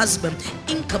 spiritual husband,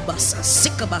 incubus,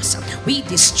 succubus. We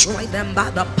destroy them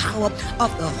by the power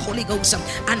of the Holy Ghost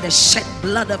and the shed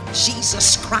blood of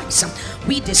Jesus Christ.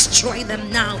 We destroy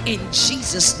them now in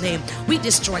Jesus' name. We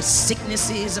destroy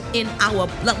sicknesses in our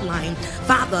bloodline.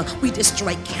 Father, we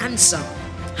destroy cancer,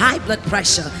 high blood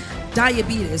pressure,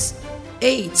 diabetes,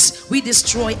 AIDS. We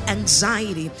destroy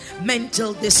anxiety,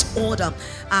 mental disorder,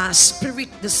 the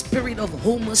spirit of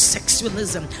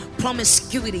homosexualism,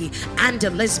 promiscuity, and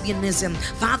lesbianism.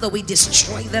 Father, we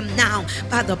destroy them now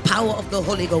by the power of the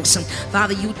Holy Ghost.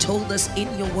 Father, you told us in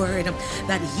your word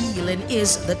that healing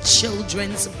is the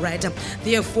children's bread.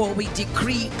 Therefore, we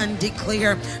decree and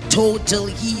declare total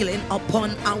healing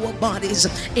upon our bodies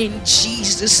in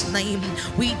Jesus' name.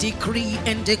 We decree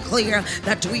and declare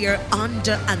that we are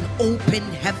under an open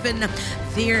heaven.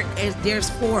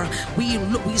 Therefore, we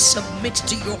submit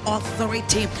to your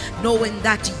authority, knowing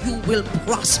that you will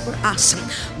prosper us.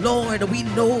 Lord, we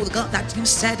know, God, that you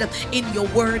said in your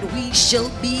word, we shall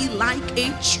be like a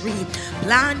tree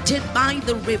planted by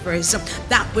the rivers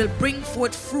that will bring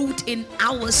forth fruit in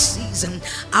our season.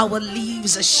 Our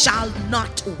leaves shall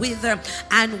not wither,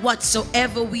 and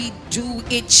whatsoever we do,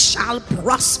 it shall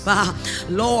prosper.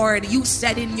 Lord, you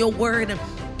said in your word,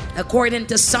 according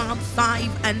to Psalm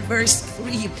 5 and verse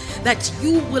 3, that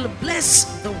you will bless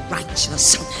the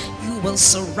righteous. You will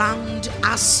surround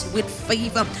us with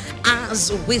favor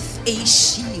as with a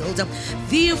shield.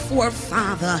 Therefore,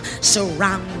 Father,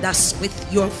 surround us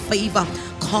with your favor.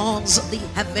 Cause the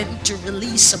heaven to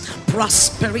release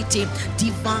prosperity,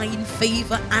 divine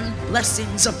favor, and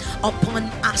blessings upon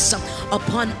us,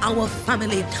 upon our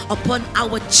family, upon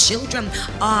our children,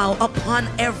 upon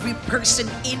every person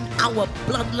in our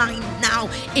bloodline now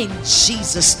in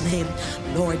Jesus' name.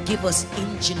 Lord, give us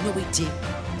ingenuity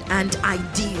and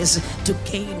ideas to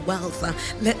gain wealth.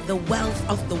 Let the wealth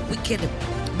of the wicked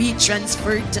be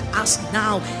transferred to us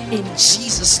now in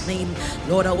Jesus' name.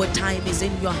 Lord, our time is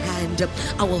in your hand.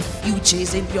 Our future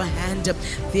is in your hand.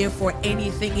 Therefore,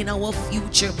 anything in our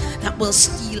future that will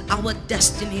steal our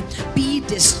destiny be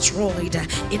destroyed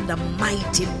in the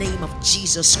mighty name of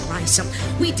Jesus Christ.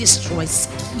 We destroy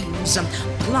schemes,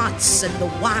 plots, and the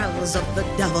wiles of the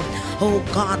devil. Oh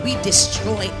God, we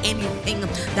destroy anything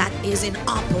that is in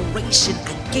operation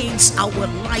against our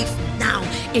life now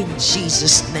in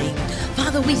Jesus' name.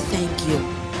 Father, we thank you.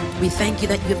 We thank you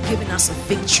that you've given us a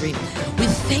victory. We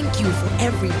thank you for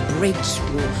every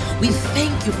breakthrough. We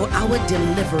thank you for our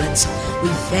deliverance. We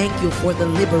thank you for the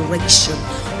liberation.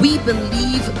 We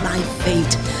believe by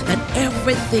faith that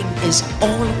everything is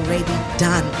already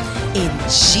done. In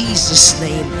Jesus'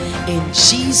 name. In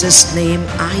Jesus' name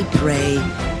I pray.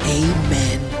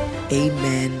 Amen.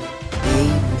 Amen.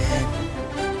 Amen.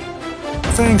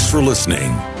 Thanks for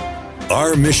listening.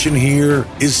 Our mission here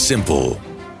is simple.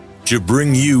 to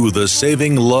bring you the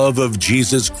saving love of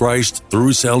Jesus Christ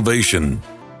through salvation.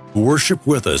 Worship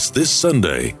with us this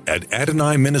Sunday at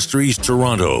Adonai Ministries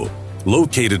Toronto,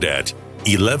 located at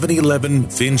 1111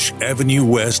 Finch Avenue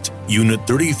West, Unit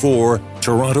 34,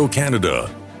 Toronto, Canada.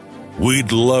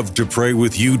 We'd love to pray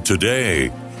with you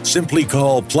today. Simply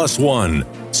call +1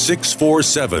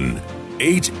 647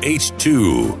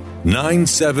 882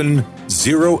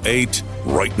 9708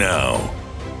 right now.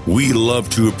 We love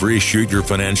to appreciate your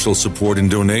financial support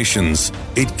and donations.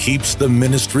 It keeps the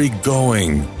ministry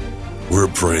going. We're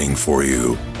praying for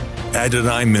you.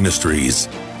 Adonai Ministries,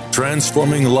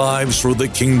 transforming lives for the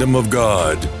kingdom of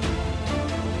God.